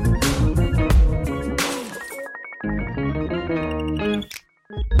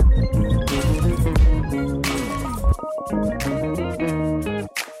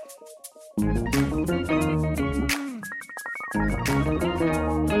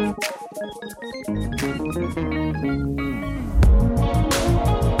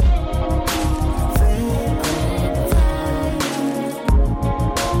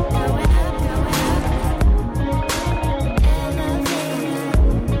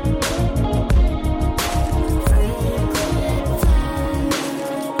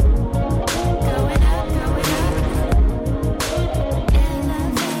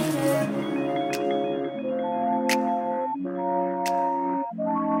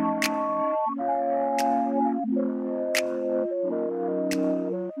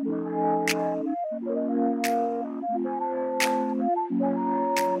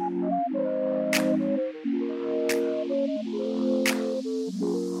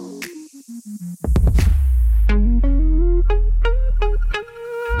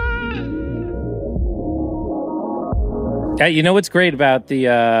 Yeah, you know what's great about the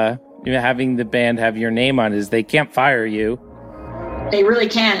having the band have your name on it is they can't fire you. They really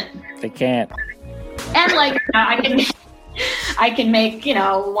can't. They can't. And I can make,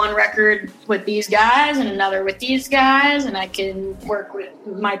 one record with these guys and another with these guys, and I can work with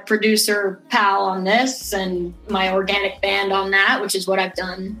my producer pal on this and my organic band on that, which is what I've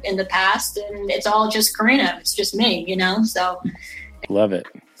done in the past. And it's all just Karina. It's just me, so. Love it.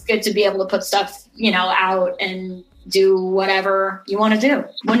 It's good to be able to put stuff, out and do whatever you want to do.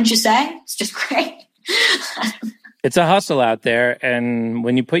 Wouldn't you say? It's just great. It's a hustle out there. And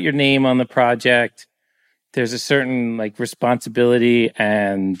when you put your name on the project, there's a certain responsibility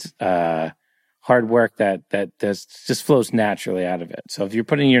and hard work that just flows naturally out of it. So if you're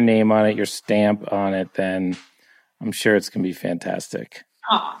putting your name on it, your stamp on it, then I'm sure it's going to be fantastic.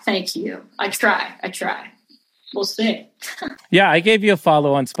 Oh, thank you. I try. We'll see. Yeah, I gave you a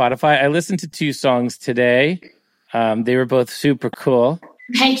follow on Spotify. I listened to 2 songs today. They were both super cool.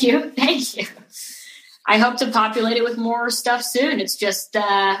 Thank you. I hope to populate it with more stuff soon. It's just,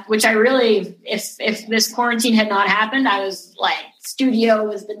 which I really, if this quarantine had not happened, I was studio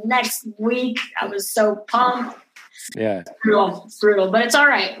was the next week. I was so pumped. Yeah. It's brutal, but it's all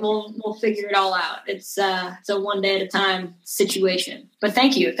right. We'll figure it all out. It's a one day at a time situation, but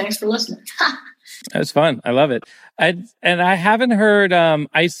thank you. Thanks for listening. That was fun. I love it. I haven't heard,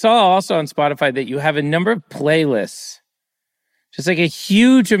 I saw also on Spotify that you have a number of playlists, just a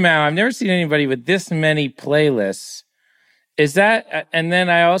huge amount. I've never seen anybody with this many playlists. Is that, and then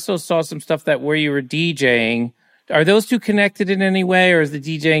I also saw some stuff that where you were DJing. Are those two connected in any way, or is the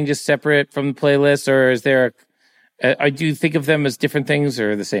DJing just separate from the playlist, or is there? Do you think of them as different things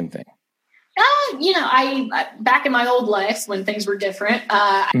or the same thing? I back in my old life when things were different,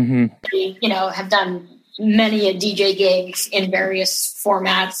 I have done many a DJ gigs in various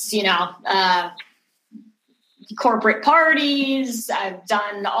formats. Corporate parties. I've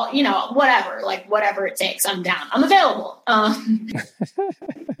done all, whatever it takes. I'm down. I'm available.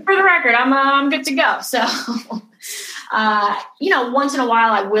 For the record, I'm good to go. So, once in a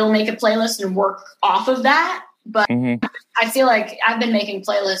while I will make a playlist and work off of that. But I feel like I've been making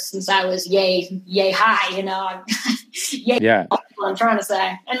playlists since I was yay high, Yeah. What I'm trying to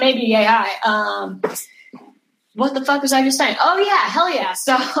say. And maybe yay high. What the fuck was I just saying? Oh yeah, hell yeah.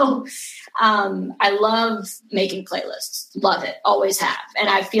 So, I love making playlists. Love it. Always have. And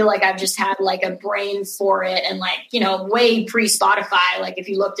I feel like I've just had like a brain for it. And way pre Spotify, like if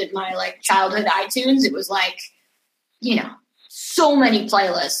you looked at my childhood iTunes, it was so many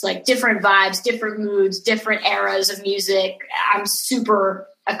playlists, like different vibes, different moods, different eras of music. I'm super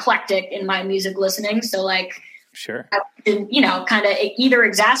eclectic in my music listening. So sure. I can, kind of either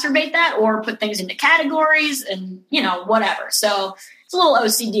exacerbate that or put things into categories and, whatever. So it's a little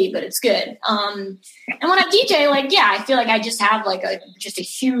OCD, but it's good. And when I DJ, I feel like I just have just a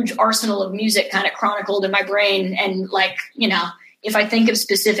huge arsenal of music kind of chronicled in my brain. And if I think of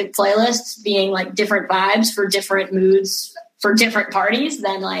specific playlists being different vibes for different moods, for different parties,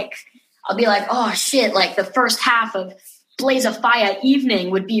 then I'll be like, oh shit, the first half of Blaze of Fire Evening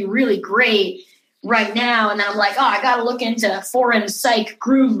would be really great right now. And then I'm like, oh, I got to look into Foreign Psych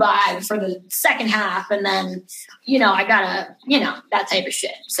Groove Vibe for the second half. And then, I got to, that type of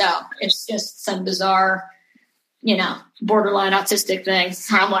shit. So it's just some bizarre, borderline autistic thing.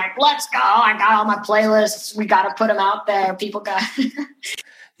 I'm like, let's go. I got all my playlists. We got to put them out there. People got.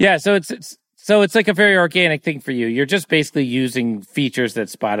 Yeah. So it's like a very organic thing for you. You're just basically using features that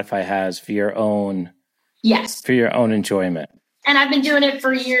Spotify has for your own. Yes. For your own enjoyment. And I've been doing it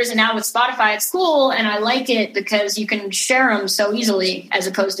for years, and now with Spotify, it's cool, and I like it because you can share them so easily, as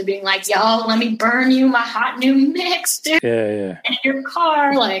opposed to being like, yo, let me burn you my hot new mix, dude. Yeah. In your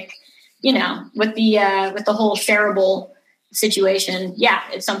car, with the whole shareable situation. Yeah,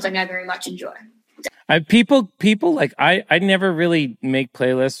 it's something I very much enjoy. People I never really make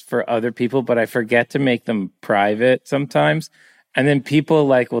playlists for other people, but I forget to make them private sometimes. And then people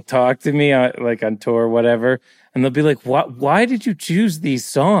will talk to me on tour or whatever, and they'll be like, why did you choose these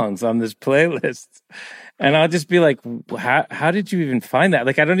songs on this playlist? And I'll just be like, how did you even find that?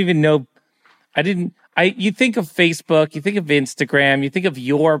 I don't even know. You think of Facebook, you think of Instagram, you think of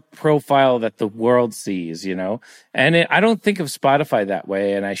your profile that the world sees, and I don't think of Spotify that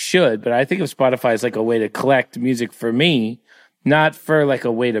way, and I should, but I think of Spotify as a way to collect music for me, not for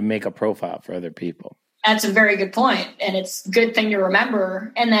a way to make a profile for other people. That's a very good point, and it's a good thing to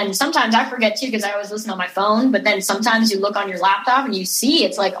remember. And then sometimes I forget too because I always listen on my phone, but then sometimes you look on your laptop and you see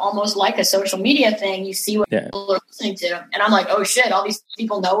it's almost like a social media thing. You see what people are listening to, and I'm like, oh shit, all these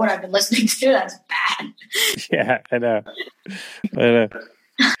people know what I've been listening to. That's bad. Yeah, I know.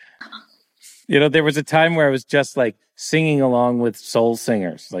 There was a time where I was just singing along with soul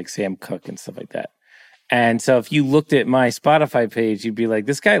singers like Sam Cooke and stuff like that. And so if you looked at my Spotify page, you'd be like,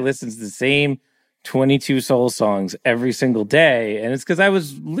 this guy listens to the same 22 soul songs every single day. And it's because I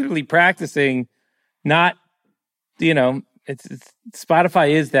was literally practicing, not, it's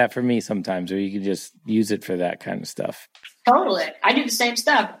Spotify is that for me sometimes, or you can just use it for that kind of stuff. Totally. I do the same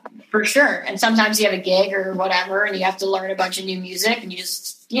stuff for sure. And sometimes you have a gig or whatever, and you have to learn a bunch of new music, and you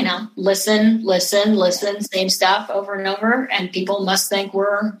just, listen, same stuff over and over. And people must think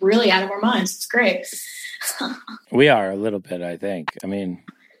we're really out of our minds. It's great. We are a little bit, I think. I mean,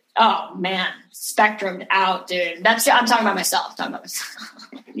 oh man, spectrumed out, dude. I'm talking about myself.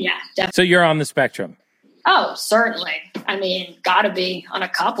 Yeah, definitely. So you're on the spectrum. Oh, certainly. I mean, gotta be on a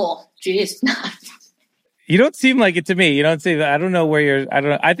couple. Jeez. You don't seem like it to me. You don't seem. I don't know where you're. I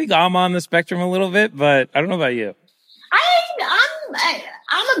don't know. I think I'm on the spectrum a little bit, but I don't know about you.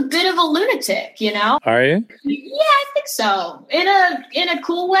 I'm a bit of a lunatic, Are you? Yeah, I think so. In a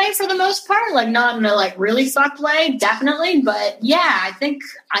cool way for the most part, not in a really fucked way, definitely. But yeah, I think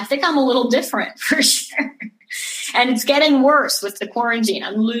I'm a little different for sure. And it's getting worse with the quarantine.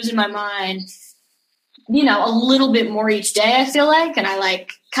 I'm losing my mind, a little bit more each day, I feel like. And I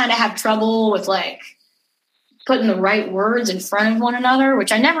kind of have trouble with putting the right words in front of one another,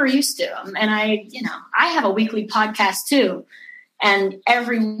 which I never used to. And I have a weekly podcast too. And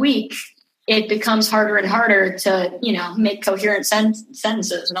every week it becomes harder and harder to, make coherent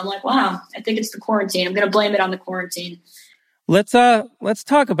sentences. And I'm like, wow, I think it's the quarantine. I'm going to blame it on the quarantine. Let's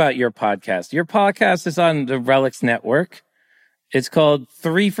talk about your podcast. Your podcast is on the Relics Network. It's called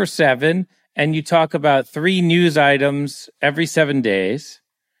 3 for 7, and you talk about 3 news items every 7 days.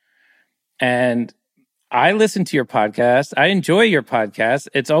 And I listen to your podcast. I enjoy your podcast.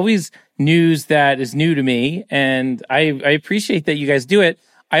 It's always news that is new to me, and I appreciate that you guys do it.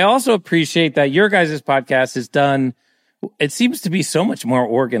 I also appreciate that your guys' podcast is done. It seems to be so much more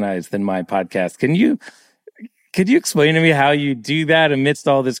organized than my podcast. Could you explain to me how you do that amidst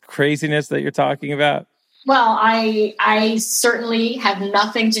all this craziness that you're talking about? Well, I certainly have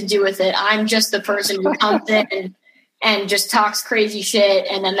nothing to do with it. I'm just the person who comes in and just talks crazy shit,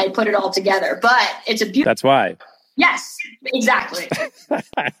 and then they put it all together. But it's a beautiful. That's why. Yes, exactly. I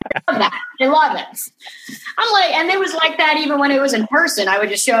love that. I love it. I'm like, and it was like that even when it was in person. I would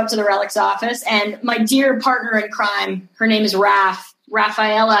just show up to the Relics office, and my dear partner in crime, her name is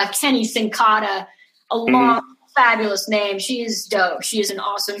Rafaela Kenny Sincata, a long, fabulous name. She is dope. She is an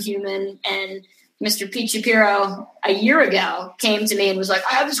awesome human. And Mr. Pete Shapiro, a year ago, came to me and was like,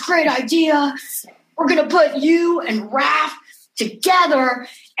 I have this great idea. We're going to put you and Raph together,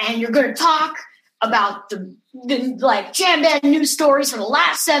 and you're going to talk about the like jam band news stories for the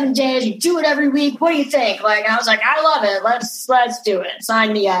last 7 days. You do it every week. What do you think? Like, I was like, I love it. Let's do it.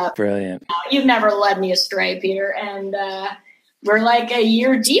 Sign me up. Brilliant. You've never led me astray, Peter. And we're like a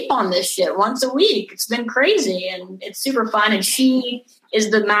year deep on this shit once a week. It's been crazy, and it's super fun. And she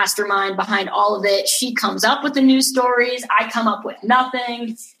is the mastermind behind all of it. She comes up with the news stories. I come up with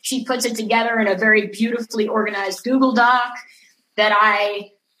nothing. She puts it together in a very beautifully organized Google Doc that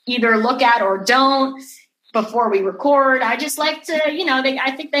I either look at or don't before we record. I just like to,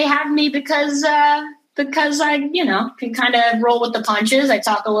 I think they have me because I, can kind of roll with the punches. I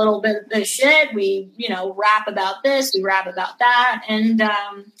talk a little bit of shit. We, rap about this, we rap about that. And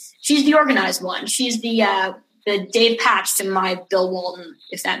she's the organized one. She's the Dave Patch to my Bill Walton,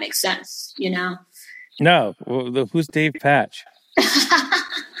 if that makes sense, No. Well, who's Dave Patch?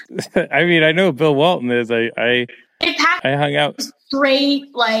 I mean, I know who Bill Walton is. I hung out. Straight,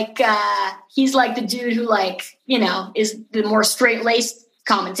 he's like the dude who is the more straight-laced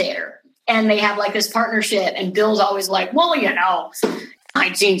commentator. And they have like this partnership, and Bill's always like, well,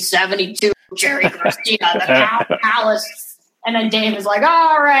 1972, Jerry Garcia, the Cow Palace. And then Dave is like,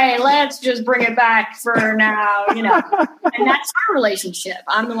 all right, let's just bring it back for now, And that's our relationship.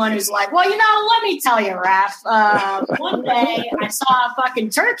 I'm the one who's like, well, let me tell you, Raph. One day I saw a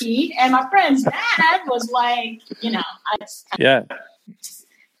fucking turkey, and my friend's dad was like, yeah,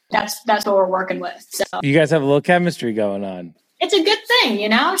 that's what we're working with. So you guys have a little chemistry going on. It's a good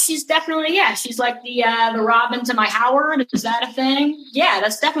thing, She's definitely, she's like the Robin to my Howard. Is that a thing? Yeah,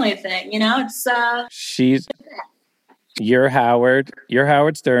 that's definitely a thing. It's You're Howard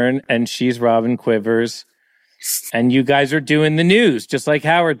Stern, and she's Robin Quivers, and you guys are doing the news just like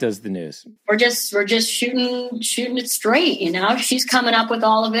Howard does the news. We're just shooting it straight. She's coming up with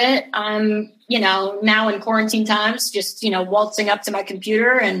all of it. I'm now in quarantine times, just waltzing up to my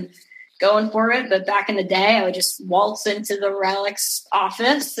computer and going for it. But back in the day, I would just waltz into the Relics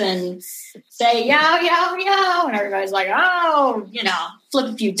office and say, yo, yo, yo. And everybody's like, oh,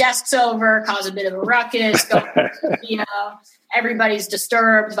 flip a few desks over, cause a bit of a ruckus. Everybody's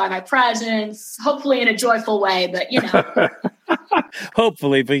disturbed by my presence, hopefully in a joyful way, but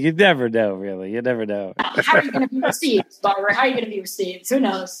Hopefully, but you never know, really. You never know. How are you going to be received, Barbara? How are you going to be received? Who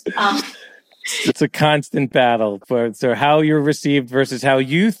knows? It's a constant battle for how you're received versus how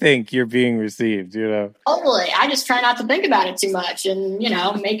you think you're being received, Totally. I just try not to think about it too much, and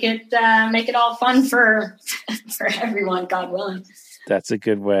make it all fun for everyone, God willing. That's a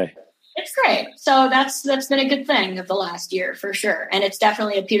good way. It's great. So that's been a good thing of the last year for sure, and it's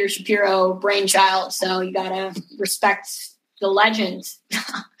definitely a Peter Shapiro brainchild. So you gotta respect the legend.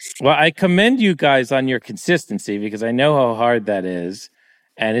 Well, I commend you guys on your consistency because I know how hard that is.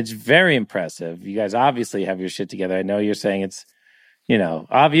 And it's very impressive. You guys obviously have your shit together. I know you're saying it's,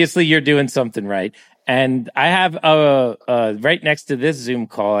 obviously you're doing something right. And I have right next to this Zoom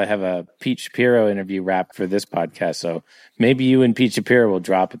call, I have a Pete Shapiro interview wrapped for this podcast. So maybe you and Pete Shapiro will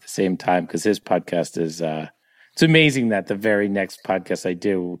drop at the same time because his podcast is, it's amazing that the very next podcast I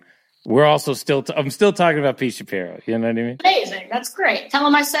do, we're also I'm still talking about Pete Shapiro. You know what I mean? Amazing. That's great. Tell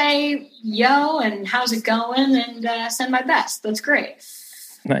him I say, yo, and how's it going? And send my best. That's great.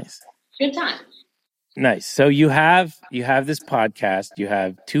 Nice. Good time. Nice. So you have this podcast, you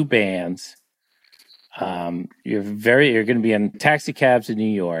have 2 bands. You're going to be in taxi cabs in New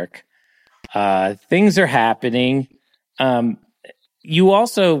York. Things are happening. You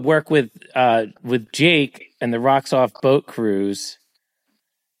also work with Jake and the Rocks Off boat cruise.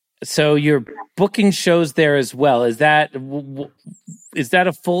 So you're booking shows there as well. Is that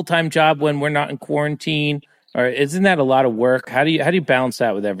a full-time job when we're not in quarantine, or isn't that a lot of work? How do you balance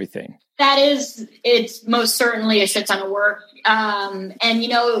that with everything? It's most certainly a shit ton of work. And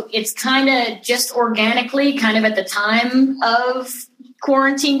it's kind of just organically, kind of at the time of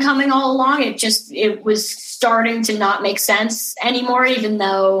quarantine coming all along, it was starting to not make sense anymore, even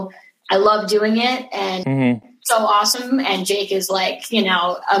though I love doing it and so awesome. And Jake is like,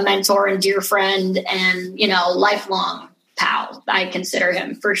 a mentor and dear friend and, lifelong pal. I consider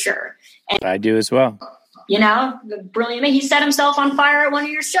him for sure. And, I do as well. Brilliant. He set himself on fire at one of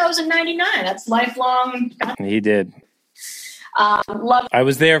your shows in '99. That's lifelong. He did. Love. I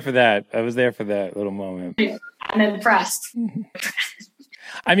was there for that. Little moment. I'm impressed.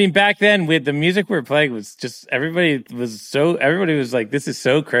 I mean, back then with the music we were playing was just everybody was like, this is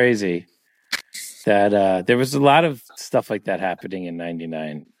so crazy that there was a lot of stuff like that happening in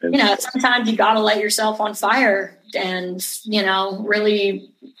 '99. Sometimes you got to light yourself on fire and,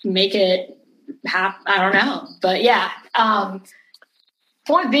 really make it happen. I don't know. But yeah.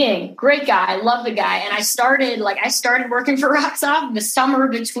 Point being, great guy. Love the guy. And I started working for Rocksoft the summer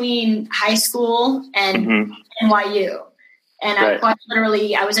between high school and NYU. And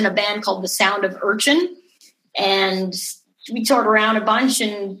I was in a band called The Sound of Urchin, and we toured around a bunch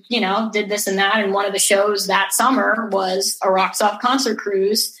and, did this and that. And one of the shows that summer was a Rocksoft concert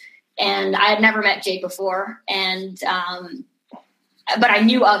cruise. And I had never met Jake before. And, but I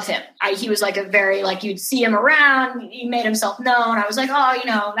knew of him. He was like a very, you'd see him around, he made himself known. I was like,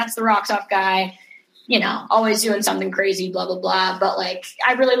 oh, that's the Rocksoft guy, always doing something crazy, blah, blah, blah. But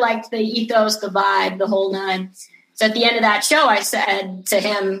I really liked the ethos, the vibe, the whole nine. So at the end of that show, I said to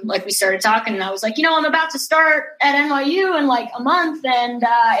him, we started talking, and I was like, I'm about to start at NYU in a month. And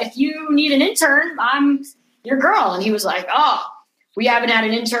if you need an intern, I'm your girl. And he was like, oh, we haven't had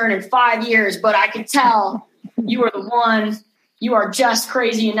an intern in 5 years, but I could tell you are the one. You are just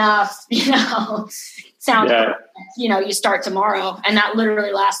crazy enough, sounds perfect. You start tomorrow. And that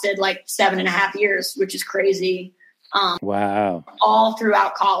literally lasted 7.5 years, which is crazy. Wow. All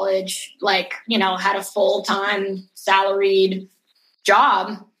throughout college, had a full-time salaried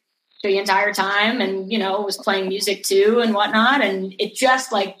job the entire time and, was playing music too and whatnot. And it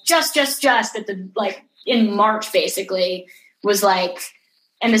just at the, in March basically was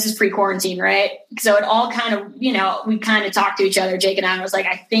and this is pre-quarantine, right? So it all kind of, we kind of talked to each other, Jake and I was like,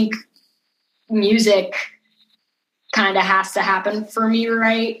 I think music kind of has to happen for me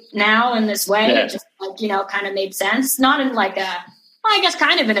right now in this way. Yeah. It just kind of made sense. Not in I guess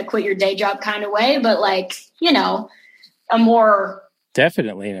kind of in a quit your day job kind of way, but a more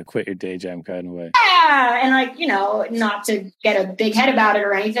definitely in a quit your day job kind of way. Yeah. And not to get a big head about it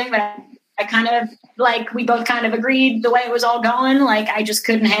or anything, but I kind of we both kind of agreed the way it was all going. I just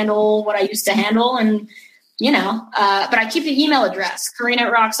couldn't handle what I used to handle. And, but I keep the email address,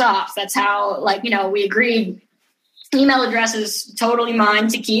 Karina@Rocksoft. That's how, we agreed. Email address is totally mine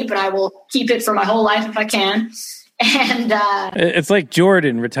to keep, and I will keep it for my whole life if I can. And it's like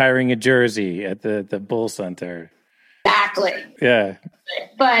Jordan retiring a jersey at the Bull Center. Exactly. Yeah.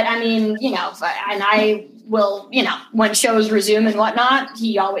 But I mean, and I will, when shows resume and whatnot,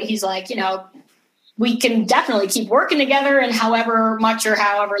 he's like, we can definitely keep working together and however much or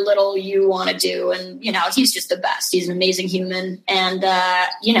however little you want to do. And, he's just the best. He's an amazing human and,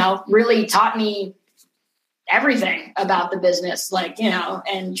 really taught me everything about the business,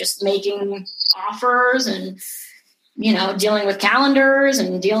 and just making offers and, dealing with calendars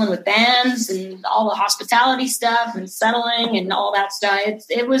and dealing with bands and all the hospitality stuff and settling and all that stuff.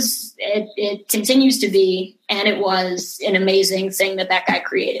 It continues to be, and it was an amazing thing that guy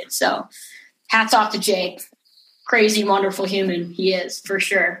created. So hats off to Jake. Crazy, wonderful human he is for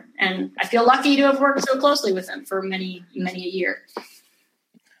sure. And I feel lucky to have worked so closely with him for many, many a year.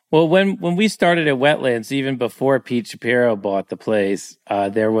 Well, when we started at Wetlands, even before Pete Shapiro bought the place,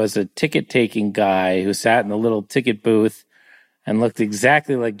 there was a ticket-taking guy who sat in the little ticket booth and looked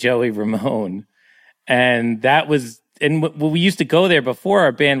exactly like Joey Ramone. And we used to go there before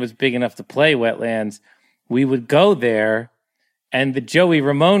our band was big enough to play Wetlands. We would go there, and the Joey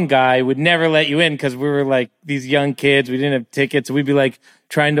Ramone guy would never let you in because we were these young kids. We didn't have tickets. We'd be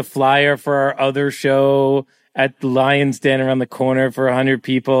trying to flyer for our other show at the Lion's Den around the corner for 100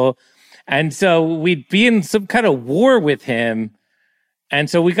 people. And so we'd be in some kind of war with him. And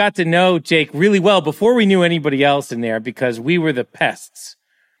so we got to know Jake really well before we knew anybody else in there because we were the pests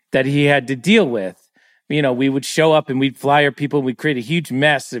that he had to deal with. We would show up and we'd flyer people. We'd create a huge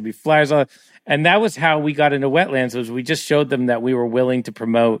mess. There'd be flyers all. And that was how we got into Wetlands was we just showed them that we were willing to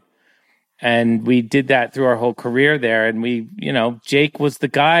promote And we did that through our whole career there. And Jake was the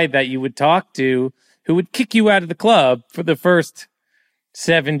guy that you would talk to who would kick you out of the club for the first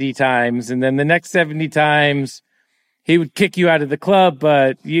 70 times. And then the next 70 times, he would kick you out of the club,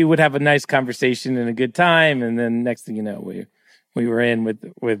 but you would have a nice conversation and a good time. And then next thing you know, we were in with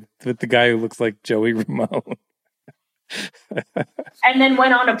the guy who looks like Joey Ramone. And then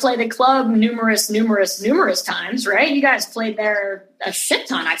went on to play the club numerous times, right? You guys played there a shit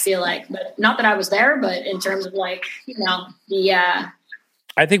ton, I feel like. But not that I was there, but in terms of like,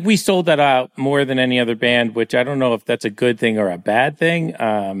 I think we sold that out more than any other band, which I don't know if that's a good thing or a bad thing.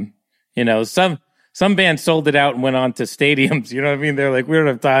 Some bands sold it out and went on to stadiums. You know what I mean? They're like, we don't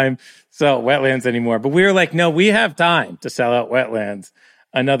have time to sell Wetlands anymore. But we were like, no, we have time to sell out Wetlands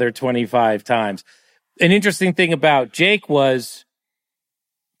another 25 times. An interesting thing about Jake was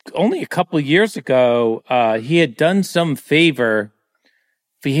only a couple of years ago, he had done some favor.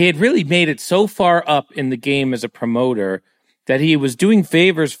 He had really made it so far up in the game as a promoter that he was doing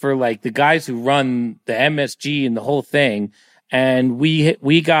favors for like the guys who run the MSG and the whole thing. And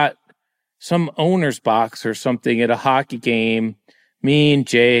we got some owner's box or something at a hockey game. Me and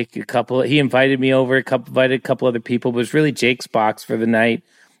Jake, he invited me over, invited a couple other people, but it was really Jake's box for the night.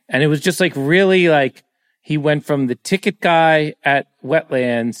 And it was just like really like he went from the ticket guy at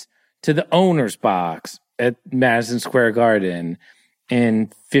Wetlands to the owner's box at Madison Square Garden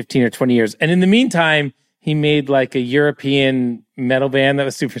in 15 or 20 years. And in the meantime, he made like a European metal band that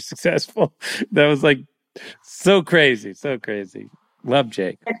was super successful. That was like so crazy. Love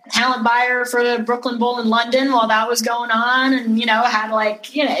Jake. Talent buyer for the Brooklyn Bowl in London while that was going on. And, had like,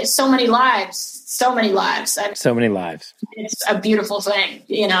 so many lives. So many lives. It's a beautiful thing.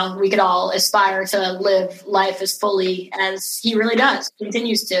 We could all aspire to live life as fully as he really does,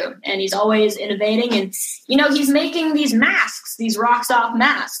 continues to. And he's always innovating. And, he's making these masks, these Rocks Off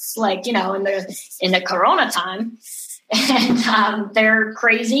masks, like, in the Corona time. And they're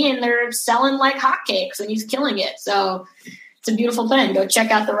crazy and they're selling like hotcakes and he's killing it. So it's a beautiful thing. Go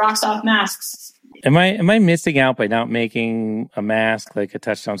check out the Rocks Off masks. Am I missing out by not making a mask, like a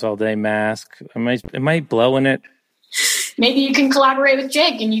Touchdowns All Day mask? Am I blowing it? Maybe you can collaborate with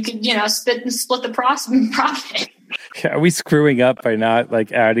Jake and you could, split the profit. Are we screwing up by not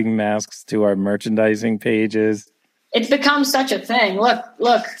like adding masks to our merchandising pages? It's become such a thing. Look,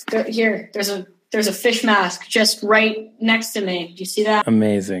 here, there's a fish mask just right next to me. Do you see that?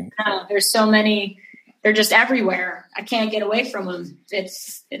 Amazing. There's so many. They're just everywhere. I can't get away from them.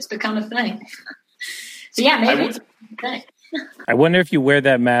 It's become a thing. So yeah, maybe it's a thing. I wonder if you wear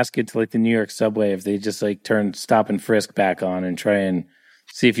that mask into like the New York subway, if they just like turn stop and frisk back on and try and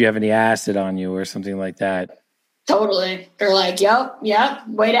see if you have any acid on you or something like that. Totally. They're like, yep.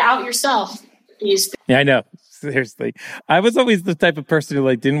 Way to out yourself. Yeah, I know. Seriously. I was always the type of person who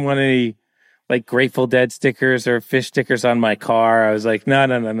like didn't want any like Grateful Dead stickers or fish stickers on my car. I was like, no.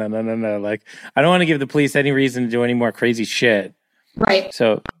 Like, I don't want to give the police any reason to do any more crazy shit. Right.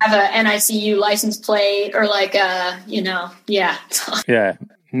 So have a NICU license plate or like yeah. Yeah.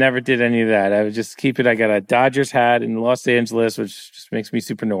 Never did any of that. I would just keep it. I got a Dodgers hat in Los Angeles, which just makes me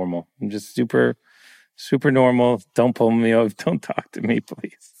super normal. I'm just super, super normal. Don't pull me over. Don't talk to me,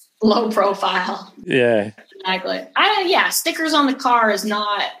 please. Low profile. Yeah. Exactly. Stickers on the car is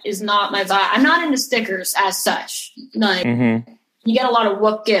not my vibe. I'm not into stickers as such. Like, You get a lot of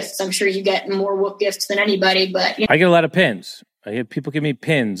whoop gifts. I'm sure you get more whoop gifts than anybody, but I get a lot of pins. I have people give me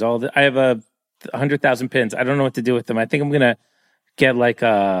pins. I have 100,000 pins. I don't know what to do with them. I think I'm gonna get like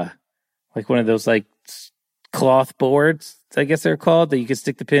one of those like cloth boards, I guess they're called, that you can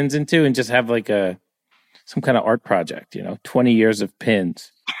stick the pins into and just have like some kind of art project. 20 years of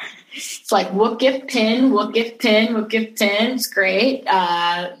pins. It's like whoop gift pin, whoop gift pin, whoop gift pin. It's great.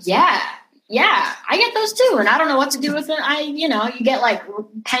 Yeah, I get those too, and I don't know what to do with it. You get like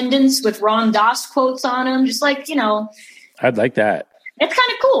pendants with Ron Dass quotes on them, just like I'd like that. It's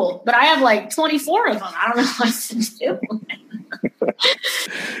kind of cool, but I have like 24 of them. I don't know what to do.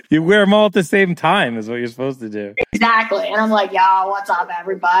 You wear them all at the same time is what you're supposed to do. Exactly. And I'm like, yo, what's up,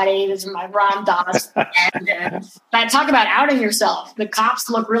 everybody? This is my Ron Dass. And talk about outing yourself. The cops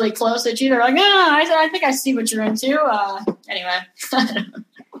look really close at you. They're like, I think I see what you're into. Anyway.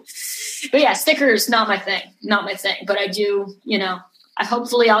 But yeah, stickers, not my thing. But I do,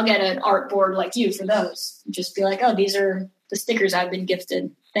 hopefully I'll get an art board like you for those. Just be like, oh, these are the stickers I've been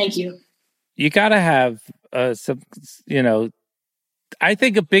gifted. Thank you. You got to have some, I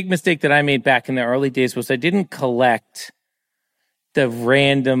think a big mistake that I made back in the early days was I didn't collect the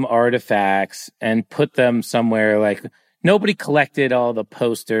random artifacts and put them somewhere. Like nobody collected all the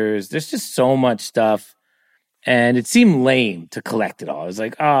posters. There's just so much stuff And it seemed lame to collect it all. I was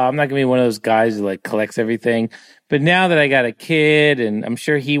like, oh, I'm not going to be one of those guys who like collects everything. But now that I got a kid and I'm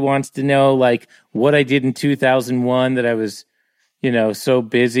sure he wants to know like what I did in 2001 that I was, so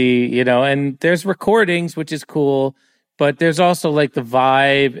busy, and there's recordings, which is cool. But there's also like the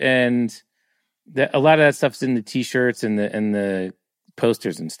vibe and a lot of that stuff's in the t-shirts and the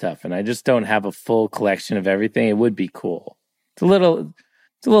posters and stuff. And I just don't have a full collection of everything. It would be cool. It's a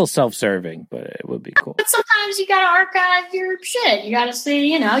little self-serving, but it would be cool. But sometimes you got to archive your shit. You got to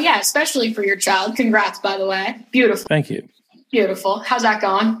see, especially for your child. Congrats, by the way. Beautiful. Thank you. Beautiful. How's that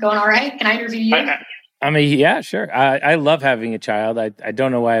going? Going all right? Can I interview you? I mean, yeah, sure. I love having a child. I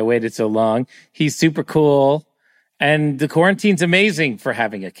don't know why I waited so long. He's super cool. And the quarantine's amazing for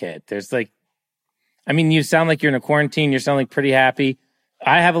having a kid. There's you sound like you're in a quarantine. You're sounding pretty happy.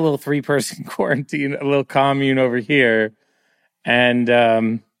 I have a little 3-person quarantine, a little commune over here.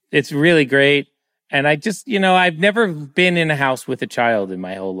 And it's really great. And I just, I've never been in a house with a child in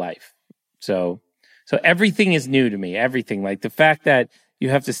my whole life. So everything is new to me. Everything. Like the fact that you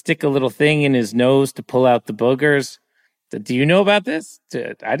have to stick a little thing in his nose to pull out the boogers. Do you know about this?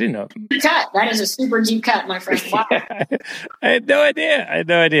 I didn't know. Cut. That is a super deep cut, my friend. Wow. I had no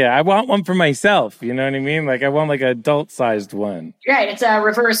idea. I want one for myself. You know what I mean? Like I want like an adult-sized one. Right. It's a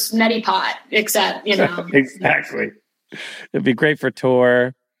reverse neti pot, except, Exactly. It'd be great for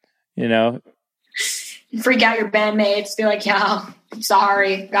tour, Freak out your bandmates. Be like, yeah,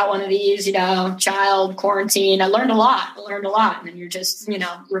 sorry, got one of these, child, quarantine. I learned a lot. And then you're just,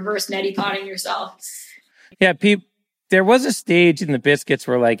 reverse neti potting yourself. Yeah, there was a stage in the Biscuits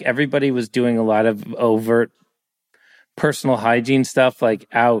where like everybody was doing a lot of overt personal hygiene stuff, like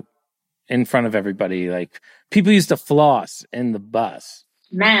out in front of everybody. Like people used to floss in the bus.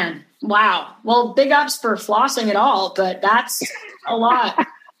 Man, wow. Well, big ups for flossing at all, but that's a lot.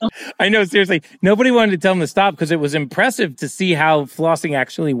 I know, seriously. Nobody wanted to tell them to stop because it was impressive to see how flossing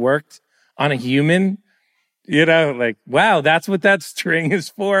actually worked on a human. Like, wow, that's what that string is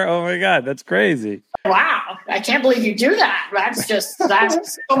for. Oh my God, that's crazy. Wow, I can't believe you do that. That's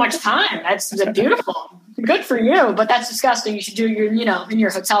so much time. That's beautiful. Good for you, but that's disgusting. You should do your, in your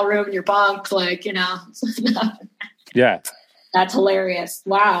hotel room, in your bunk, Yeah. That's hilarious.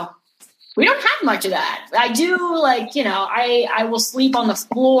 Wow. We don't have much of that. I do I will sleep on the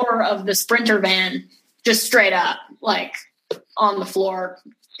floor of the Sprinter van, just straight up, like on the floor.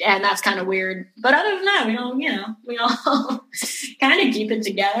 And that's kind of weird. But other than that, we all kind of keep it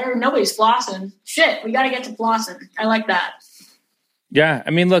together. Nobody's flossing. Shit, we got to get to flossing. I like that. Yeah.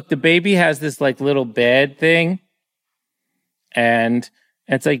 I mean, look, the baby has this like little bed thing. And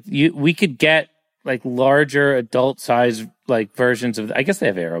it's like we could get like larger adult size like versions of, I guess they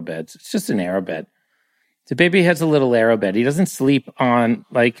have aero beds. It's just an aero bed. The baby has a little aero bed. He doesn't sleep on,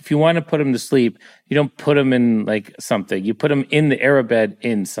 like, if you want to put him to sleep, you don't put him in like something. You put him in the aero bed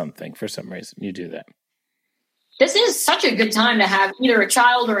in something for some reason. You do that. This is such a good time to have either a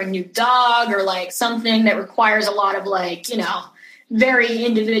child or a new dog or like something that requires a lot of like, very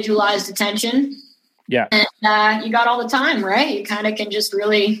individualized attention. Yeah. And you got all the time, right? You kind of can just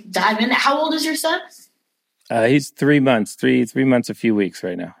really dive in. How old is your son? He's 3 months, three months, a few weeks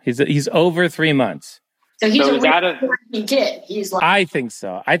right now. He's over 3 months. So he's a kid. He's like, I think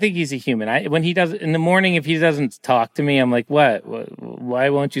so. I think he's a human. When he does in the morning, if he doesn't talk to me, I'm like, what? Why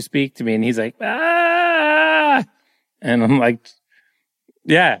won't you speak to me? And he's like, ah, and I'm like,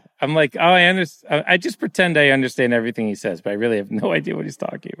 yeah. I'm like, oh, I understand. I just pretend I understand everything he says, but I really have no idea what he's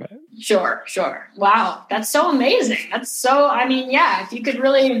talking about. Sure. Wow, that's so amazing. If you could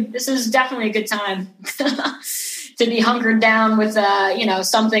really, this is definitely a good time to be hunkered down with,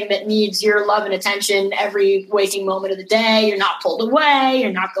 something that needs your love and attention every waking moment of the day. You're not pulled away.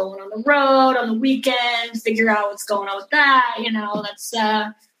 You're not going on the road on the weekends. Figure out what's going on with that.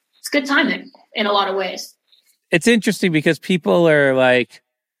 It's good timing in a lot of ways. It's interesting because people are like,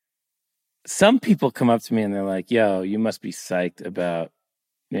 some people come up to me and they're like, yo, you must be psyched about,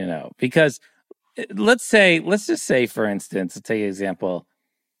 because let's just say, for instance, to take an example,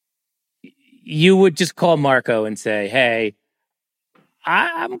 you would just call Marco and say, hey,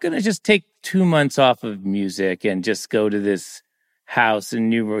 I'm going to just take 2 months off of music and just go to this house in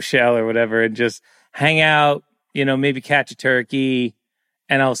New Rochelle or whatever and just hang out, maybe catch a turkey,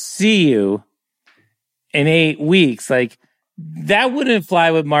 and I'll see you in 8 weeks. Like, that wouldn't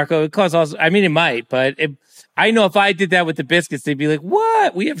fly with Marco. It might, but I know if I did that with the Biscuits, they'd be like,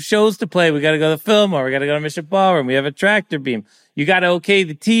 what? We have shows to play. We got to go to the Fillmore. We got to go to Mission Ballroom. We have a tractor beam. You got to okay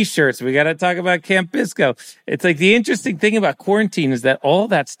the t-shirts. We got to talk about Camp Bisco. It's like the interesting thing about quarantine is that all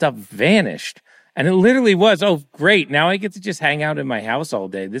that stuff vanished. And it literally was, oh, great. Now I get to just hang out in my house all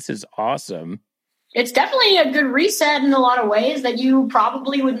day. This is awesome. it's definitely a good reset in a lot of ways that you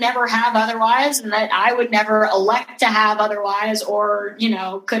probably would never have otherwise, and that I would never elect to have otherwise, or,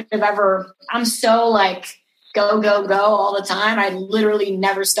 could have ever. I'm so like go, go, go all the time. I literally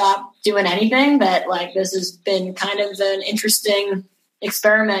never stop doing anything, that like this has been kind of an interesting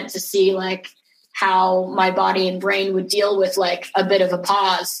experiment to see like how my body and brain would deal with like a bit of a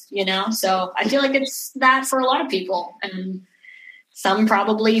pause, So I feel like it's that for a lot of people, and some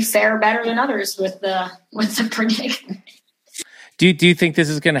probably fare better than others with the predicament. Do you think this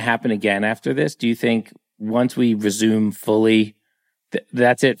is going to happen again after this? Do you think once we resume fully,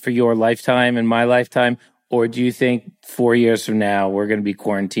 that's it for your lifetime and my lifetime? Or do you think 4 years from now, we're going to be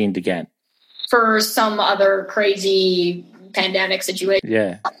quarantined again? For some other crazy pandemic situation.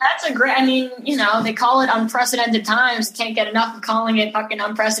 Yeah. That's a great, they call it unprecedented times. Can't get enough of calling it fucking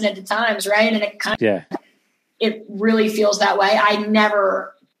unprecedented times, right? And it really feels that way. I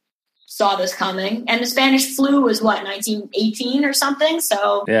never saw this coming. And the Spanish flu was 1918 or something?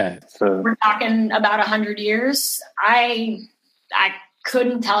 So we're talking about 100 years. I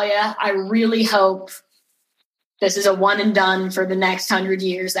couldn't tell you. I really hope this is a one and done for the next 100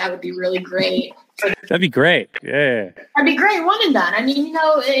 years. That would be really great. That'd be great. Yeah. That'd be great. One and done.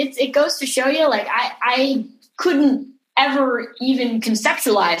 It goes to show you, like, I couldn't ever even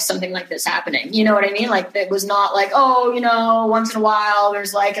conceptualize something like this happening. You know what I mean? Like, it was not like, once in a while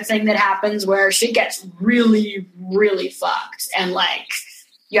there's like a thing that happens where shit gets really, really fucked. And like,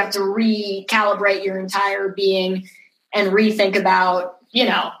 you have to recalibrate your entire being and rethink about,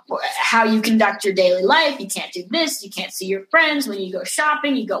 how you conduct your daily life. You can't do this. You can't see your friends. When you go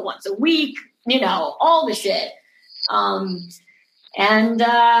shopping, you go once a week, all the shit. I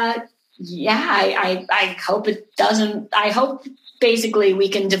hope it doesn't. I hope basically we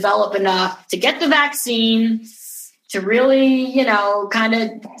can develop enough to get the vaccine to really, kind of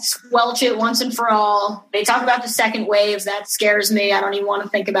squelch it once and for all. They talk about the second wave. That scares me. I don't even want to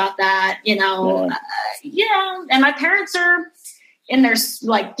think about that, and my parents are in their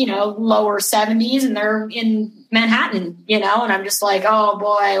lower 70s, and they're in Manhattan, and I'm just like, oh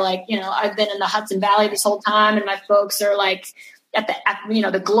boy, like, I've been in the Hudson Valley this whole time, and my folks are like at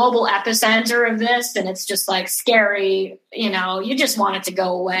the global epicenter of this, and it's just like scary. You just want it to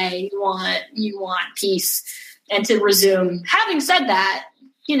go away. You want peace and to resume. Having said that,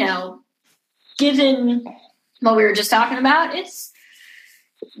 given what we were just talking about, it's,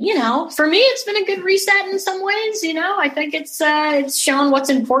 for me, it's been a good reset in some ways. I think it's shown what's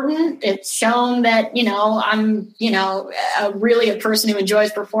important. It's shown that, I'm, really a person who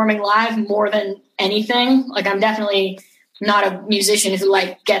enjoys performing live more than anything. Like, I'm definitely not a musician who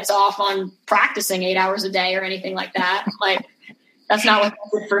like gets off on practicing 8 hours a day or anything like that. Like, that's not what's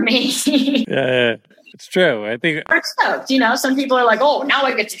good for me. Yeah. It's true. I think I'm stoked. Some people are like, oh, now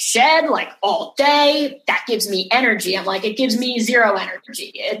I get to shed like all day. That gives me energy. I'm like, it gives me zero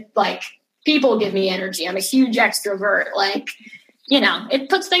energy. It like, people give me energy. I'm a huge extrovert. Like, it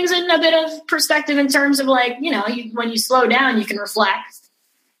puts things in a bit of perspective in terms of like, when you slow down, you can reflect,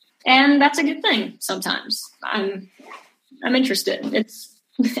 and that's a good thing. Sometimes I'm interested.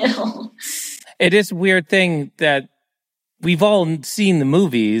 It is a weird thing that we've all seen the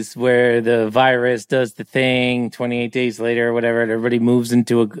movies where the virus does the thing 28 days later or whatever, and everybody moves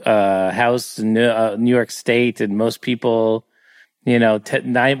into a house in New York State, and most people,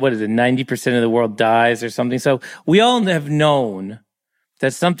 90% of the world dies or something. So we all have known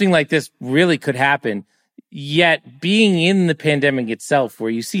that something like this really could happen. Yet being in the pandemic itself, where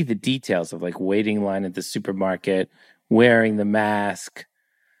you see the details of like waiting line at the supermarket, wearing the mask,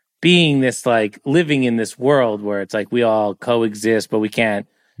 being this like living in this world where it's like we all coexist, but we can't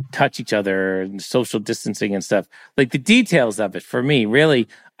touch each other and social distancing and stuff. Like the details of it for me, really,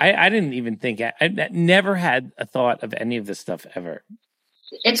 I didn't even think, I never had a thought of any of this stuff ever.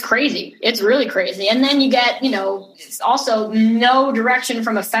 It's crazy. It's really crazy. And then you get, also no direction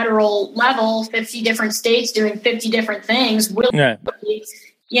from a federal level, 50 different states doing 50 different things. Yeah.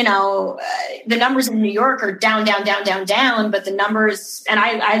 The numbers in New York are down, but the numbers, and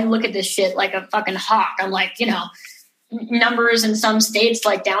I look at this shit like a fucking hawk. I'm like, numbers in some states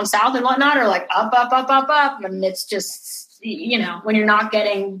like down south and whatnot are like up. And it's just, when you're not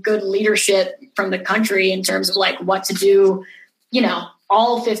getting good leadership from the country in terms of like what to do,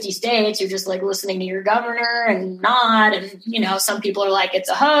 all 50 states, you're just like listening to your governor and not. And, some people are like, it's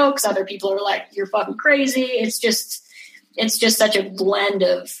a hoax. Other people are like, you're fucking crazy. It's just such a blend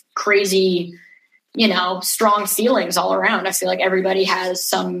of crazy, strong feelings all around. I feel like everybody has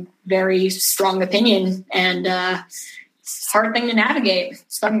some very strong opinion, and it's a hard thing to navigate.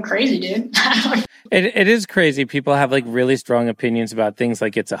 It's fucking crazy, dude. It is crazy. People have like really strong opinions about things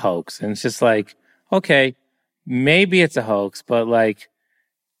like it's a hoax. And it's just like, okay, maybe it's a hoax, but like,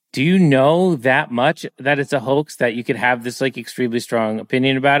 do you know that much that it's a hoax that you could have this like extremely strong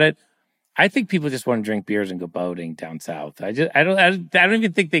opinion about it? I think people just want to drink beers and go boating down south. I don't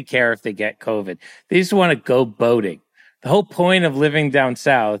even think they care if they get COVID. They just want to go boating. The whole point of living down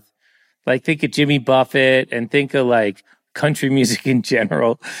south, like think of Jimmy Buffett and think of like country music in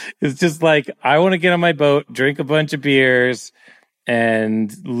general, is just like, I want to get on my boat, drink a bunch of beers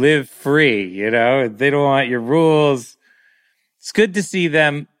and live free. You know, they don't want your rules. It's good to see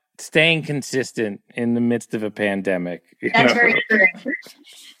them staying consistent in the midst of a pandemic. That's very true.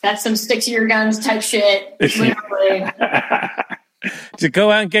 That's some stick to your guns type shit. Literally. To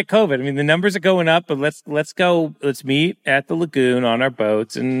go out and get COVID. I mean, the numbers are going up, but let's meet at the lagoon on our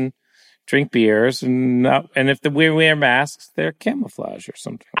boats and drink beers and if we wear masks, they're camouflage or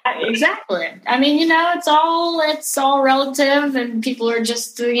something. Exactly. I mean, you know, it's all relative, and people are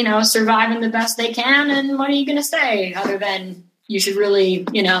just surviving the best they can. And what are you going to say other than you should really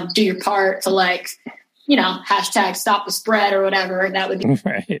do your part to hashtag stop the spread or whatever that would be.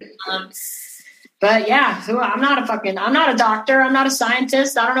 Right. But yeah, I'm not a doctor. I'm not a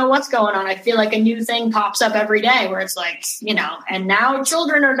scientist. I don't know what's going on. I feel like a new thing pops up every day where it's like, and now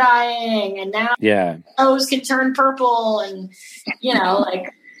children are dying, and now nose can turn purple, and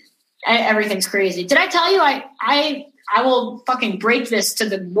everything's crazy. Did I tell you I will fucking break this to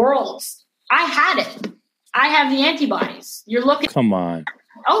the world? I had it. I have the antibodies. You're looking. Come on.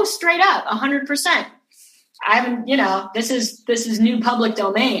 Oh, straight up, 100%. I haven't, this is new public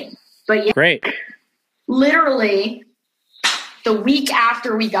domain. But yeah, great. Literally the week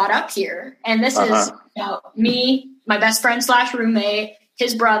after we got up here, and this is me, my best friend / roommate,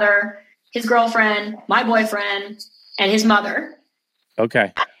 his brother, his girlfriend, my boyfriend, and his mother.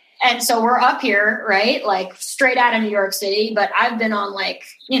 Okay. And so we're up here, right? Like straight out of New York City, but I've been on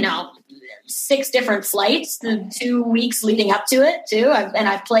 6 different flights the 2 weeks leading up to it too.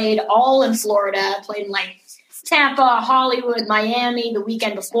 I've played all in Florida. I played in Tampa, Hollywood, Miami the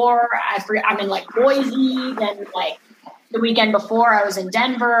weekend before. I'm in Boise. Then the weekend before I was in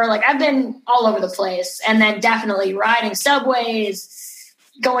Denver. I've been all over the place, and then definitely riding subways,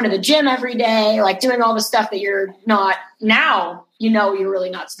 going to the gym every day, doing all the stuff that you're not now, you're really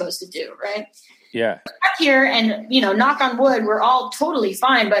not supposed to do. Right. Yeah. Up here, and knock on wood, we're all totally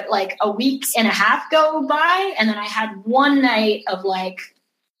fine. But a week and a half go by, and then I had one night of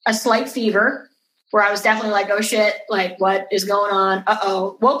a slight fever, where I was definitely oh shit, what is going on?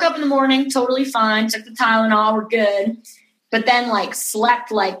 Uh-oh. Woke up in the morning, totally fine, took the Tylenol, we're good. But then slept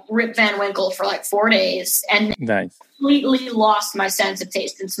Rip Van Winkle for 4 days, and nice. Completely lost my sense of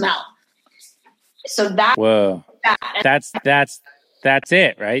taste and smell. So whoa. That's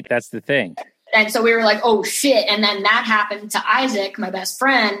it, right? That's the thing. And so we were oh shit. And then that happened to Isaac, my best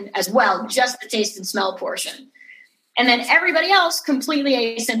friend, as well, just the taste and smell portion. And then everybody else completely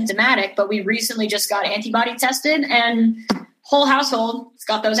asymptomatic, but we recently just got antibody tested, and whole household's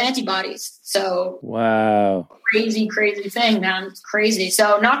got those antibodies. So wow, crazy thing, man. It's crazy.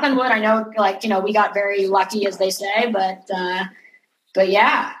 So knock on wood, I know we got very lucky, as they say, but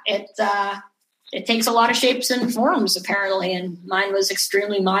yeah, it takes a lot of shapes and forms apparently. And mine was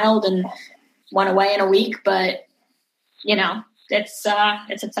extremely mild and went away in a week, but it's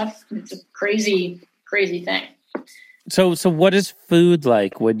a crazy thing. So what is food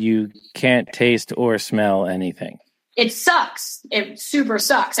like when you can't taste or smell anything? It sucks. It super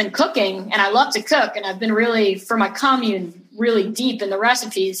sucks. And cooking, and I love to cook, and I've been really, for my commune, really deep in the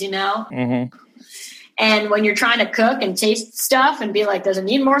recipes, Mm-hmm. And when you're trying to cook and taste stuff and be does it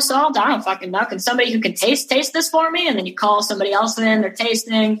need more salt? I don't fucking know. Can somebody who can taste this for me? And then you call somebody else in, they're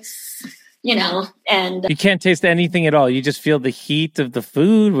tasting, and you can't taste anything at all. You just feel the heat of the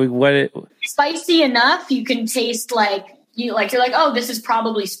food. Spicy enough, you can taste you're oh, this is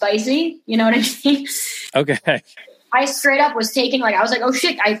probably spicy. You know what I mean? Okay. I straight up was taking I was oh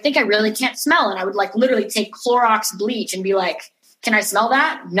shit, I think I really can't smell. And I would literally take Clorox bleach and be can I smell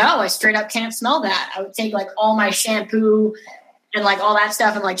that? No, I straight up can't smell that. I would take all my shampoo and all that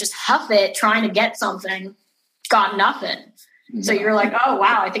stuff and just huff it, trying to get something. Got nothing. So you're oh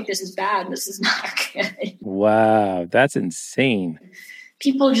wow, I think this is bad. This is not good. Wow, that's insane.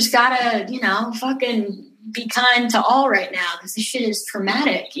 People just gotta, fucking be kind to all right now, because this shit is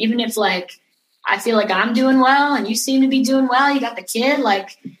traumatic. Even if I feel I'm doing well and you seem to be doing well, you got the kid,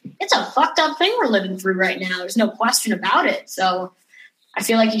 it's a fucked up thing we're living through right now. There's no question about it. So I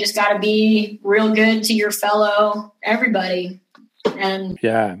feel you just gotta be real good to your fellow everybody. And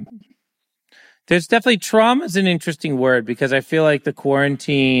yeah. There's definitely trauma is an interesting word, because I feel the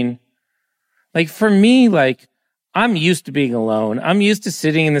quarantine, for me, I'm used to being alone. I'm used to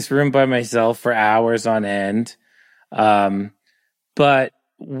sitting in this room by myself for hours on end. But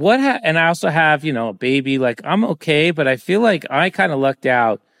and I also have, a baby. Like, I'm okay, but I feel like I kind of lucked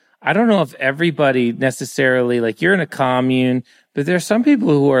out. I don't know if everybody necessarily, like, you're in a commune, but there's some people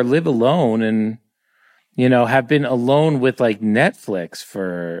who live alone and, have been alone with like Netflix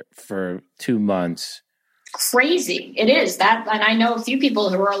for 2 months. Crazy. It is that. And I know a few people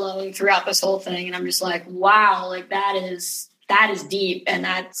who are alone throughout this whole thing. And I'm just like, wow, like that is deep. And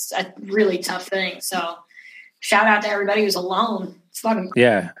that's a really tough thing. So shout out to everybody who's alone. It's fucking cool.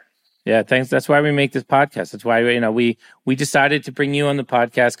 Yeah. Thanks. That's why we make this podcast. That's why, we decided to bring you on the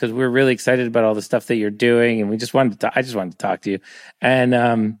podcast because we're really excited about all the stuff that you're doing. And I just wanted to talk to you. And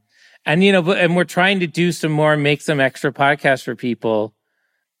we're trying to do some more, make some extra podcasts for people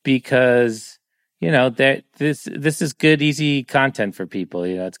because, that this is good, easy content for people.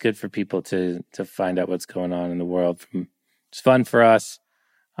 It's good for people to find out what's going on in the world. It's fun for us.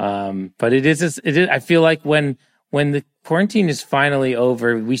 But it is. I feel like when the quarantine is finally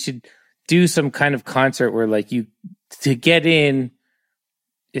over, we should do some kind of concert where like to get in,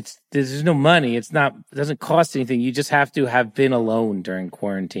 there's no money. It doesn't cost anything. You just have to have been alone during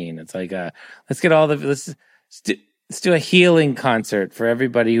quarantine. It's like, let's do a healing concert for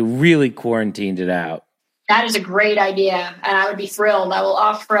everybody who really quarantined it out. That is a great idea. And I would be thrilled. I will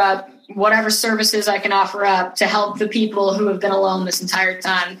offer up whatever services I can offer up to help the people who have been alone this entire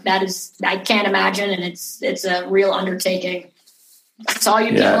time. I can't imagine. And it's a real undertaking. That's all you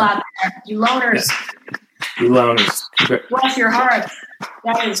people out there. You loners. You loners. Bless your heart.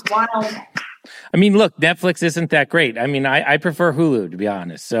 That is wild. I mean, look, Netflix isn't that great. I mean, I prefer Hulu, to be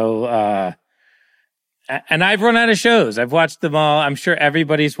honest. So, and I've run out of shows. I've watched them all. I'm sure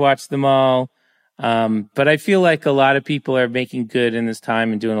everybody's watched them all. But I feel like a lot of people are making good in this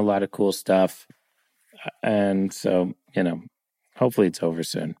time and doing a lot of cool stuff. And so, hopefully it's over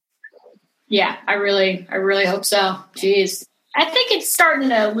soon. Yeah, I really hope so. Jeez. I think it's starting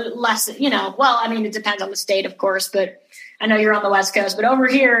to lessen, it depends on the state, of course, but I know you're on the West Coast, but over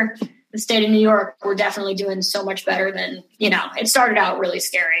here, the state of New York, we're definitely doing so much better than, it started out really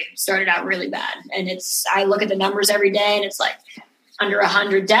scary. It started out really bad. And I look at the numbers every day and it's like under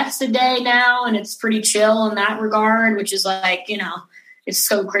 100 deaths a day now. And it's pretty chill in that regard, which is like, it's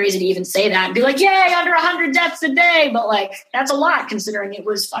so crazy to even say that and be like, yay, under 100 deaths a day. But like, that's a lot considering it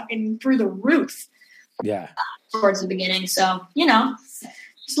was fucking through the roof. Yeah. Towards the beginning. So,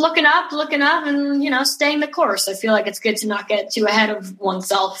 just looking up and, staying the course. I feel like it's good to not get too ahead of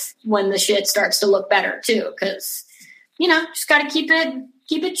oneself when the shit starts to look better too. Cause, just got to keep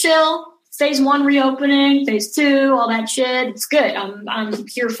it chill. Phase 1 reopening, phase 2, all that shit. It's good. I'm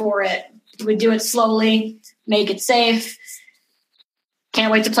here for it. We do it slowly, make it safe.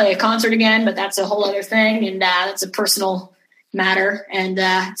 Can't wait to play a concert again, but that's a whole other thing. And that's a personal matter. And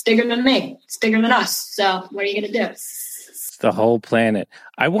it's bigger than me. It's bigger than us. So what are you going to do? It's the whole planet.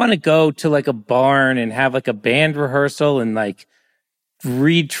 I want to go to like a barn and have like a band rehearsal and like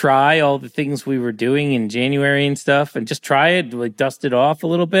retry all the things we were doing in January and stuff and just try it, like dust it off a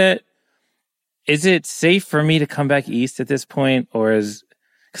little bit. Is it safe for me to come back east at this point, or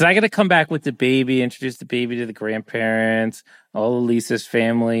because I got to come back with the baby, introduce the baby to the grandparents, all of Lisa's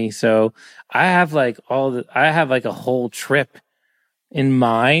family. So I have like a whole trip in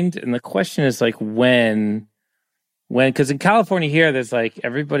mind. And the question is like, when, because in California here, there's like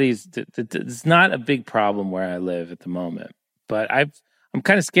it's not a big problem where I live at the moment, but I'm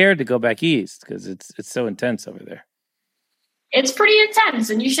kind of scared to go back east because it's so intense over there. It's pretty intense,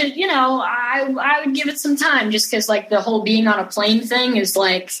 and you should, I would give it some time just because, like, the whole being on a plane thing is,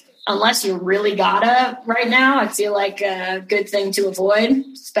 like, unless you really gotta right now, I feel like a good thing to avoid,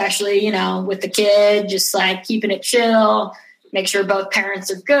 especially, with the kid, just, like, keeping it chill, make sure both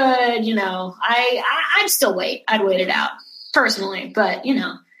parents are good, I'd still wait. I'd wait it out, personally, but,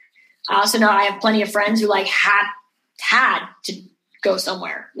 I also know I have plenty of friends who, like, had to go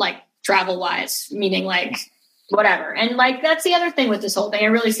somewhere, like, travel-wise, meaning, like, whatever. And like, that's the other thing with this whole thing. I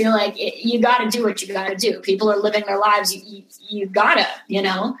really feel like you got to do what you got to do. People are living their lives. You gotta,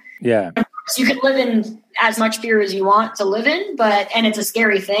 Yeah. You can live in as much fear as you want to live in, and it's a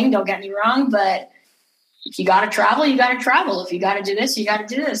scary thing. Don't get me wrong. But if you got to travel, you got to travel. If you got to do this, you got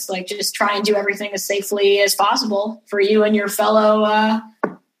to do this. Like, just try and do everything as safely as possible for you and your fellow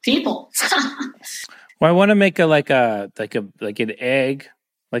people. Well, I want to make an egg.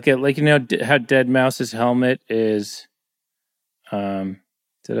 Like how Dead Mouse's helmet is. Did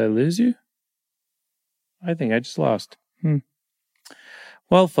I lose you? I think I just lost.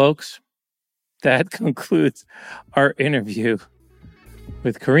 Well, folks, that concludes our interview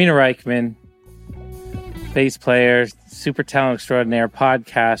with Karina Rykman. bass player, super talent extraordinaire,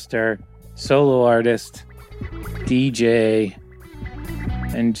 podcaster, solo artist, DJ,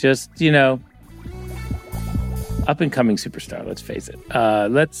 and just, up and coming superstar, let's face it. I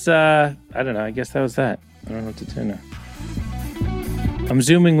don't know, I guess that was that. I don't know what to do now. I'm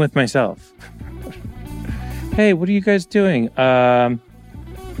zooming with myself. Hey, what are you guys doing? I'm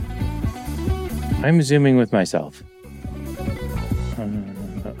zooming with myself.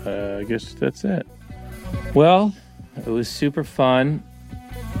 I guess that's it. Well, it was super fun.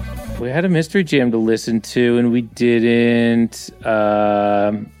 We had a mystery jam to listen to, and we didn't.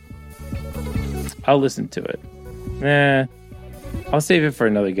 I'll listen to it. I'll save it for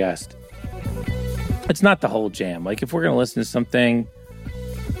another guest. It's not the whole jam. Like, if we're going to listen to something,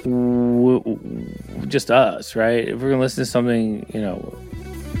 just us, right? If we're going to listen to something, we're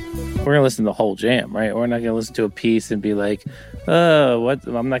going to listen to the whole jam, right? We're not going to listen to a piece and be like, what?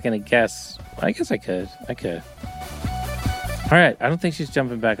 I'm not going to guess. I guess I could. All right. I don't think she's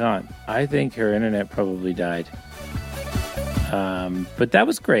jumping back on. I think her internet probably died. But that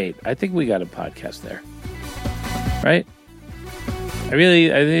was great. I think we got a podcast there. Right? I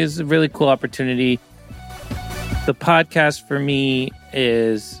think it's a really cool opportunity. The podcast for me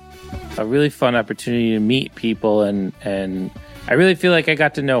is a really fun opportunity to meet people, and I really feel like I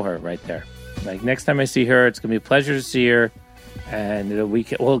got to know her right there. Like, next time I see her, it's going to be a pleasure to see her, and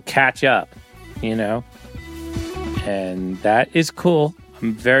we'll catch up, and that is cool. I'm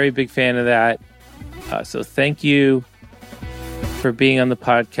a very big fan of that. So thank you for being on the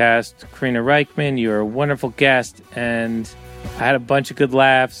podcast, Karina Reichman. You're a wonderful guest, and I had a bunch of good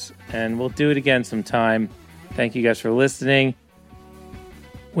laughs, and we'll do it again sometime. Thank you guys for listening.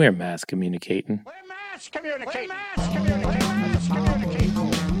 We're mass communicating. We're mass communicating.